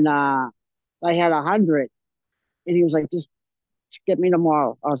 and I had 100. And he was like, just get me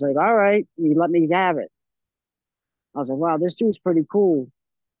tomorrow. I was like, all right. And he let me have it. I was like, wow, this dude's pretty cool.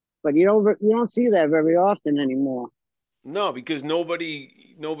 But you don't see that very often anymore. No, because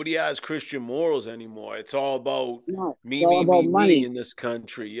nobody has Christian morals anymore. It's all about No, it's me, all me, about me, me money. in this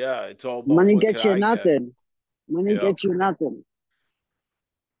country. Yeah, it's all about Money what could gets you I get. nothing. Money Yep, gets you nothing.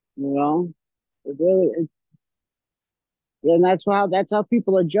 You know, it really, and that's how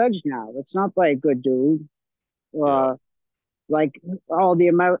people are judged now. It's not by a good dude, yep, uh, like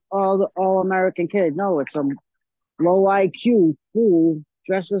all American kid. No, it's some low IQ fool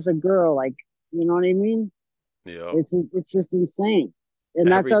dressed as a girl. Like, you know what I mean? yep. It's just insane,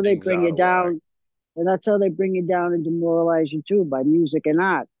 and that's how they Everything's bring out you of whack. down. And that's how they bring you down and demoralize you too by music and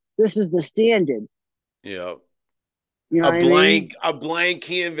art. This is the standard. Yep. You know A what I mean? blank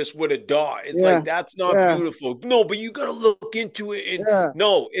canvas with a dot. It's Yeah, like that's not yeah, beautiful. No, but you got to look into it. And yeah.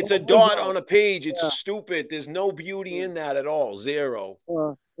 no, it's a Or dot Lizzo. on a page. It's Yeah. stupid. There's no beauty in that at all. Zero.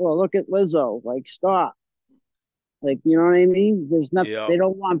 Or look at Lizzo. Like, stop. Like, you know what I mean? There's not. Yep. They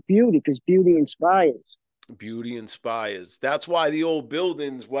don't want beauty because beauty inspires. Beauty inspires. That's why the old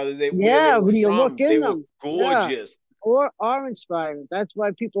buildings, where they Yeah, were when you look from, they in were them, yeah, gorgeous. or are inspiring. That's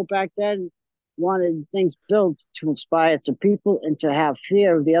why people back then wanted things built to inspire to people and to have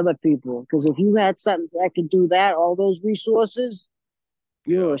fear of the other people. Because if you had something that could do that, all those resources,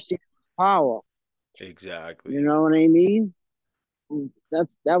 you were a Yep. serious power. You Exactly. know what I mean? And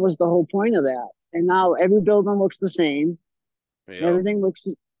that was the whole point of that. And now every building looks the same. Yep. Everything looks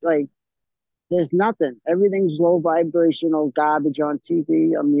like there's nothing. Everything's low vibrational garbage on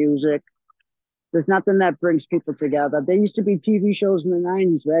TV or music. There's nothing that brings people together. There used to be TV shows in the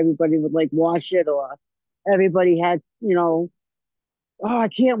 90s where everybody would like watch it, or everybody had, oh, I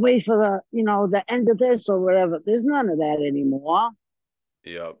can't wait for the end of this or whatever. There's none of that anymore.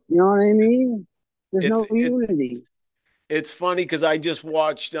 Yep. You know what I mean? There's It's no it unity. it's funny because I just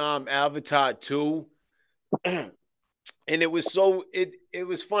watched Avatar 2. And it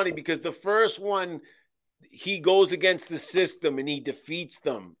was funny because the first one he goes against the system and he defeats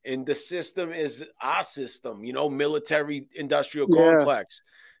them, and the system is our system, military industrial Yeah, complex.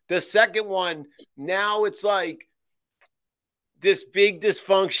 The second one, now it's like this big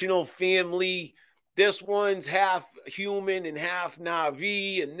dysfunctional family. This one's half human and half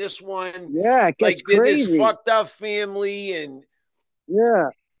Navi, and this one, yeah, it gets like, they're this crazy. fucked up family, and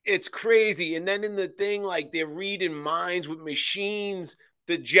Yeah, it's crazy. And then in the thing, like, they're reading minds with machines.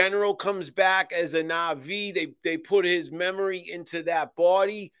 The general comes back as a Navi. They put his memory into that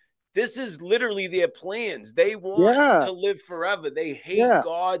body. This is literally their plans. They want yeah, to live forever. They hate yeah,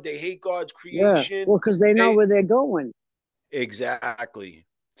 God. They hate God's yeah. creation. Well, because they know They where they're going. exactly.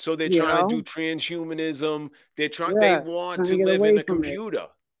 So they're You trying to do know? transhumanism. They Yeah, want trying to to get live in away a from it. computer.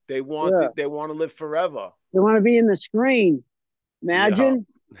 Yeah, They want to live forever. they want to be in the screen. Yeah. Imagine.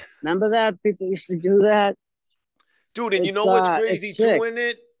 Remember that people used to do that. Dude, and you know what's crazy It's too sick. in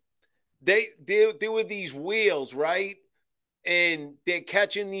it? There were these wheels, right? And they're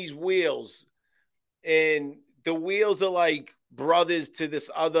catching these wheels, and the wheels are like brothers to this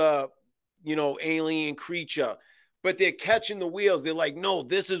other, alien creature. But they're catching the wheels. They're like, no,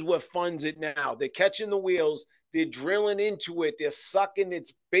 this is what funds it now. They're catching the wheels. They're drilling into it. They're sucking.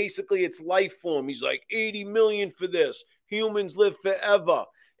 It's basically its life form. He's like 80 million for this. Humans live forever.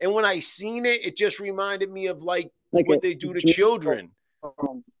 And when I seen it, it just reminded me of like Like a what they do to children.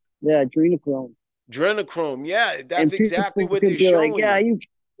 adrenochrome. Yeah, adrenochrome. Adrenochrome. Yeah, that's And exactly people what they're could be like, showing yeah, you.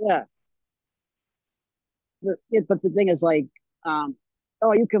 yeah. But the thing is like, um,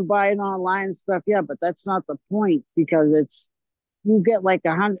 oh, you can buy it online and stuff. Yeah, but that's not the point because you get like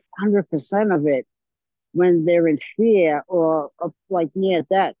 100% of it when they're in fear or like near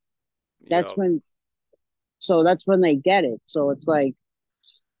death. That's Yeah. when, so that's when they get it. So it's like,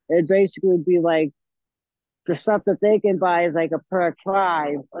 it basically would be like the stuff that they can buy is like a per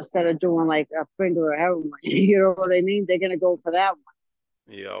try instead of doing like a finger of heroin. You know what I mean? They're gonna go for that one.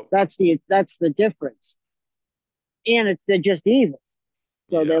 Yeah. That's the difference. And they're just evil,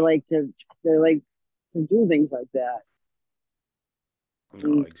 so Yeah. they like to do things like that.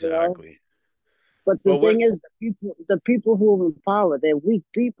 No, And, exactly. but the But thing what? is, the people who are in power, they're weak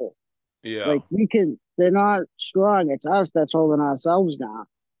people. Yeah. Like they're not strong. It's us that's holding ourselves down.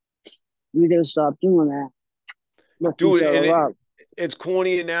 We gotta stop doing that. Lift each Dude, and other up. it's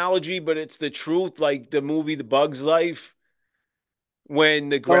corny analogy, but it's the truth. Like the movie The Bug's Life, when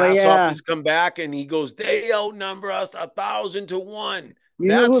the Oh yeah, grasshoppers come back and he goes, they outnumber us 1,000 to 1.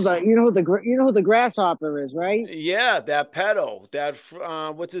 you know who the grasshopper is, right? Yeah, that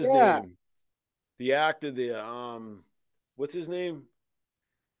pedo, what's his Yeah, name? The actor there, what's his name?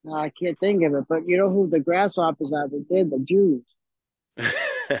 No, I can't think of it, but you know who the grasshoppers are? They did the Jews.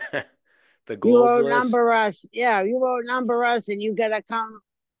 The You globalists. outnumber us. Yeah, you outnumber us, and you gotta come.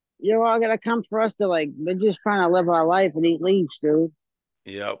 You're all gonna come for us to like. We're just trying to live our life and eat leaves, dude.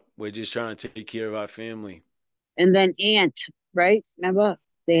 Yep. We're just trying to take care of our family. And then Ant, right? Remember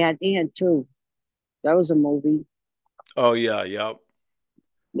they had Ant too. That was a movie. Oh yeah, yep.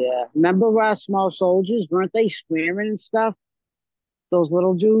 Yeah. Remember Small Soldiers? Weren't they swearing and stuff? Those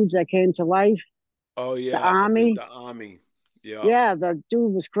little dudes that came to life. Oh The yeah, army. the army. Yep. Yeah, the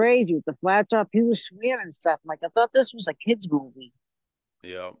dude was crazy with the flat top. He was swearing and stuff. I'm like, I thought this was a kids movie,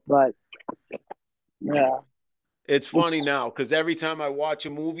 Yep. but yeah, It's funny it's now because every time I watch a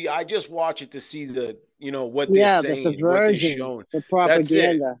movie, I just watch it to see what they're yeah, the saying, what they're subversion, showing. the That's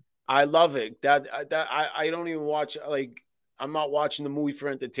it. propaganda. I love it. I don't even watch like I'm not watching the movie for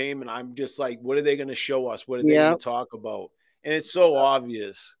entertainment. I'm just like, what are they going to show us? What are they going Yeah, to talk about? And it's so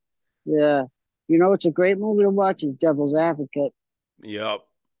obvious. yeah. You know, it's a great movie to watch. Is Devil's Advocate. Yep,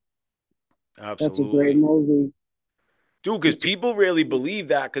 That's a great absolutely, movie. dude. Because It's, people really believe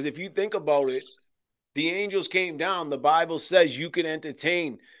that. Because if you think about it, the angels came down. The Bible says you can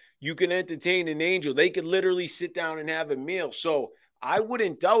entertain an angel. They could literally sit down and have a meal. So I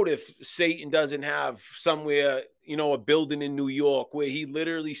wouldn't doubt if Satan doesn't have somewhere, a building in New York where he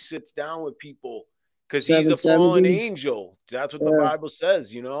literally sits down with people because he's a fallen 770. angel. That's what the Yeah. Bible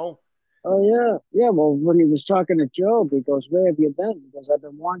says. Oh yeah, yeah. Well, when he was talking to Job, he goes, "Where have you been?" He goes, "I've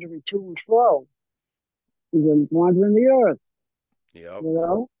been wandering to and fro. He's been wandering the earth." Yep. You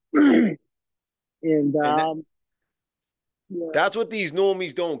know, and And yeah, that's what these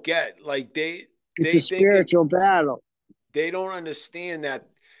normies don't get. Like they it's a they think it spiritual battle. they don't understand that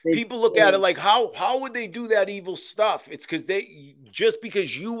They, people look at it like how would they do that evil stuff. It's because they just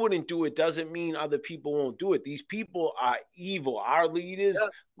because you wouldn't do it doesn't mean other people won't do it. These people are evil. Our leaders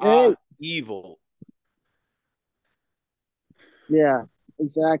hey, are evil. yeah,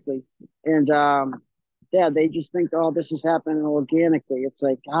 exactly. And yeah, they just think all this is happening organically. It's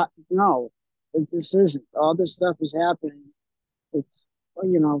like, no, this isn't. All this stuff is happening. It's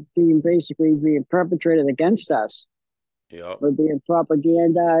being basically being perpetrated against us. Yep. We're being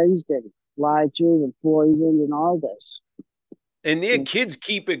propagandized and lied to and poisoned and all this. And their kids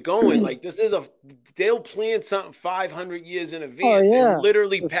keep it going. Like they'll plan something 500 years in Oh advance and yeah,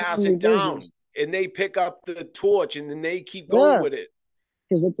 literally it's a pass family it business. down. And they pick up the torch and then they keep going Yeah, with it.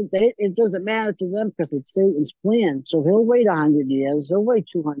 because it doesn't matter to them because it's Satan's plan. So he'll wait 100 years. He'll wait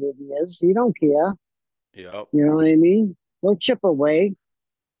 200 years. He don't care. Yep. You know what I mean? He'll chip away.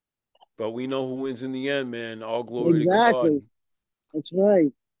 But we know who wins in the end, man. All glory to God. Exactly. That's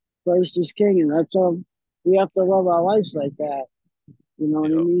right. Christ is king, and that's all. We have to love our lives like that. You know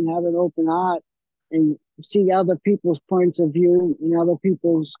what I Yep. mean? Have an open heart and see other people's points of view and other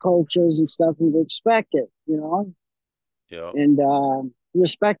people's cultures and stuff and respect it, Yep. and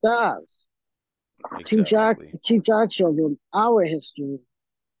respect ours. Exactly. Teach our children our history,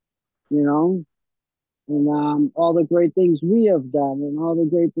 you know, and all the great things we have done and all the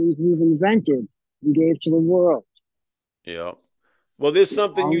great things we've invented and gave to the world. Yep. Well, there's You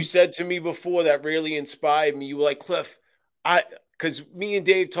something you know? said to me before that really inspired me. You were like, Cliff, because me and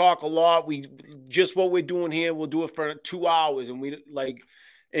Dave talk a lot. We just what we're doing here, we'll do it for 2 hours.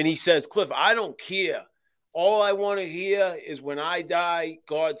 And he says, Cliff, I don't care. All I want to hear is when I die,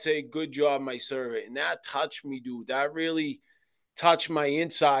 God say, good job, my servant. And that touched me, dude. That really touched my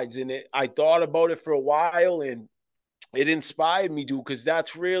insides in it. I thought about it for a while and it inspired me, dude, because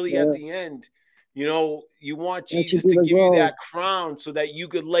that's really at Yeah, the end. You want that should Jesus be to the give you goal. that crown so that you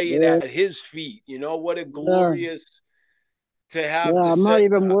could lay it Yeah, at his feet. What a yeah, glorious to have yeah. to I'm not set.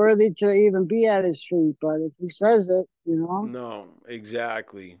 even worthy to even be at his feet, but if he says it, No,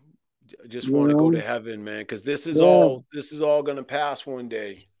 exactly. I just you want to go to know, heaven, man, because this is yeah, all going to pass one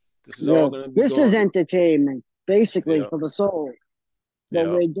day. This is yeah. all going to be This is gone. entertainment, basically, Yeah, for the soul. What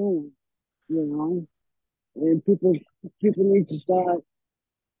yeah, we're doing, you know, and people need to start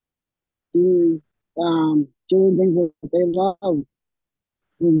doing doing things that they love,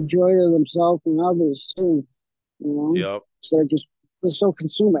 enjoy themselves and others too, yep, instead of just we're so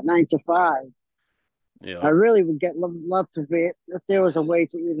consumed at 9 to 5. I yep. really would love to be if there was a way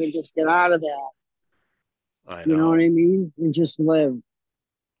to even just get out of that. I You know what know, I mean? And just live.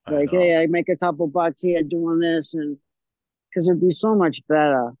 I Like, know. hey, I make a couple bucks here doing this, and because it'd be so much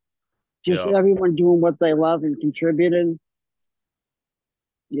better. Just Yep, everyone doing what they love and contributing,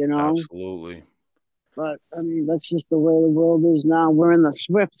 you know. absolutely. But I mean, that's just the way the world is now. We're in the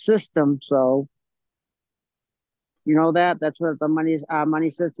Swift system, so you know that. That's what the money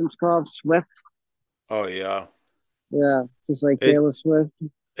system's called, Swift. Oh yeah. Yeah, just like It Taylor Swift.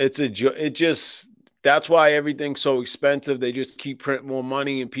 That's why everything's so expensive. They just keep printing more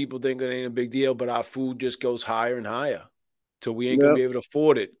money and people think it ain't a big deal, but our food just goes higher and higher till we ain't gonna Yep. be able to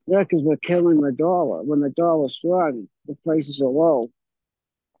afford it. Yeah, because we're killing the dollar. When the dollar's strong, the prices are low.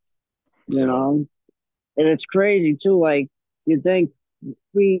 You Yeah. know, and it's crazy too. Like you think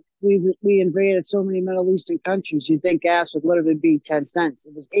we invaded so many Middle Eastern countries. You think gas would literally be 10 cents?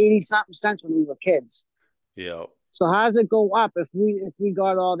 It was 80 something cents when we were kids. Yeah. So how does it go up if we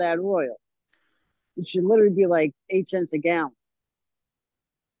got all that oil? It should literally be like 8 cents a gallon.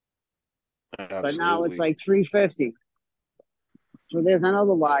 But now it's Absolutely. like 3.50. So there's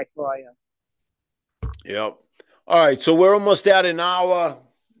another lie for you. Yep. All right. So we're almost at an hour.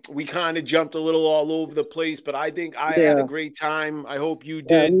 We kind of jumped a little all over the place, but I think I had a Yeah. great time. I hope you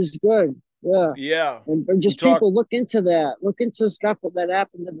Yeah, it did. was good. Yeah. Yeah. And We just talked. people look into that. Look into stuff that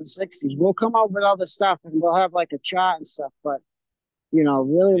happened in the 60s. We'll come up with other stuff and we'll have like a chart and stuff, but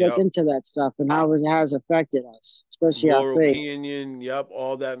really look Yep. into that stuff and how it has affected us, especially our Laurel faith. Canyon, yep,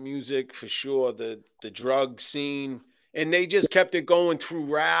 all that music for sure. The drug scene, and they just kept it going through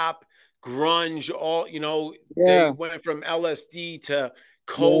rap, grunge, all they Yeah, went from LSD to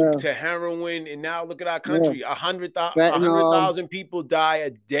coke yeah, to heroin, and now look at our yeah. country. a hundred Fentanyl, thousand people die a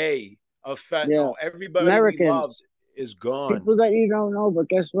day of yeah. fentanyl. Everybody we loved Americans, is gone. people that you don't know, but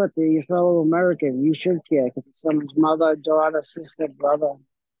guess what? They're your fellow American. You should care because it's someone's mother, daughter, sister, brother.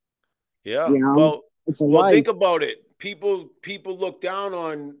 Yeah. You know, Well, it's a well, life. think about it. People look down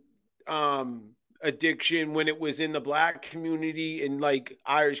on addiction when it was in the black community and like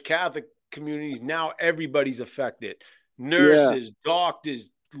Irish Catholic communities. Now everybody's affected. Yeah, Nurses,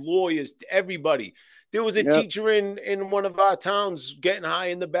 doctors, lawyers, everybody. There was a yep, teacher in one of our towns getting high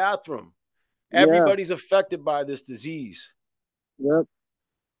in the bathroom. yeah, Everybody's affected by this disease. yep.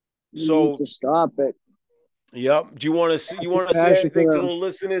 We need So, to stop it. yep. Do you want to say Passion anything for to the them.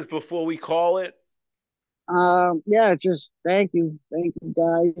 listeners before we call it? Yeah, just thank you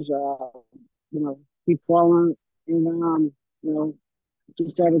guys. Keep following, and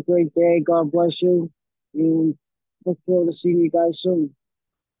just have a great day. God bless you, and look forward to seeing you guys soon.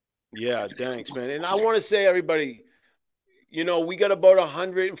 Yeah, thanks, man. And I want to say, everybody, we got about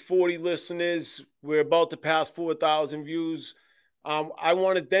 140 listeners. We're about to pass 4,000 views. I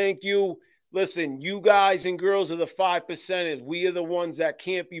want to thank you. Listen, you guys and girls are the 5%ers. We are the ones that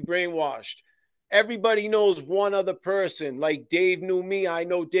can't be brainwashed. Everybody knows one other person. Like Dave knew me. I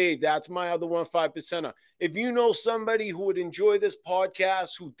know Dave. That's my other 5%er. If you know somebody who would enjoy this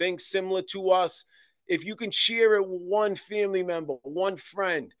podcast, who thinks similar to us, if you can share it with one family member, one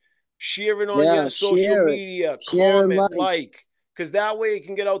friend, share it on Yeah, your social media, share and comment, like. because that way it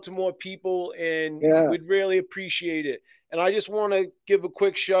can get out to more people and Yeah, we'd really appreciate it. And I just want to give a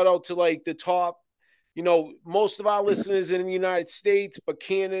quick shout out to like the top, most of our listeners in the United States, but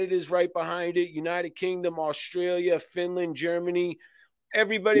Canada is right behind it, United Kingdom, Australia, Finland, Germany,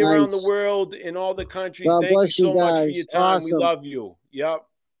 everybody around the nice. world in all the countries. God Thank you bless you so much for guys. your time. We Awesome. love you. Yep.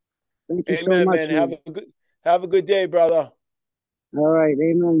 Thank you so Amen, much, man. man. Have a good day, brother. All right,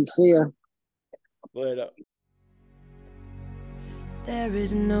 amen. See ya. Later. There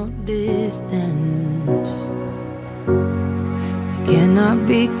is no distance that cannot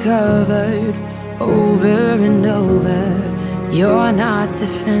be covered over and over. You're not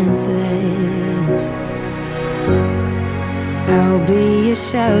defenseless. I'll be your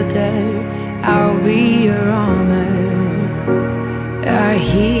shelter, I'll be your armor. I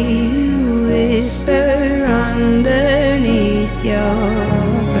hear you whisper underneath your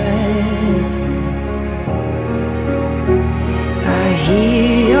breath. I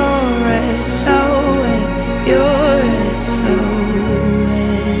hear your SOS, your SOS.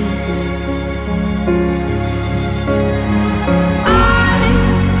 I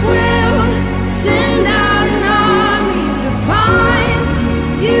will send out an army to find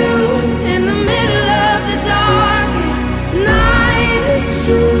you in the middle of the darkest night. It's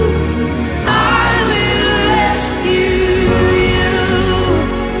true, I will rescue you.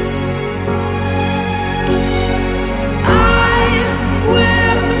 I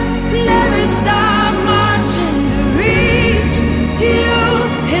will never stop marching to reach you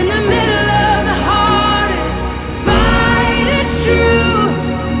in the middle of the hardest fight. It's true,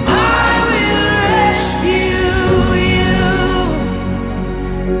 I will rescue you.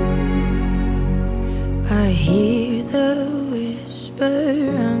 I hear the whisper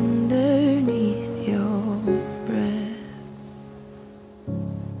underneath your breath.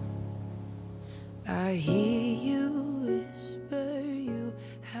 I hear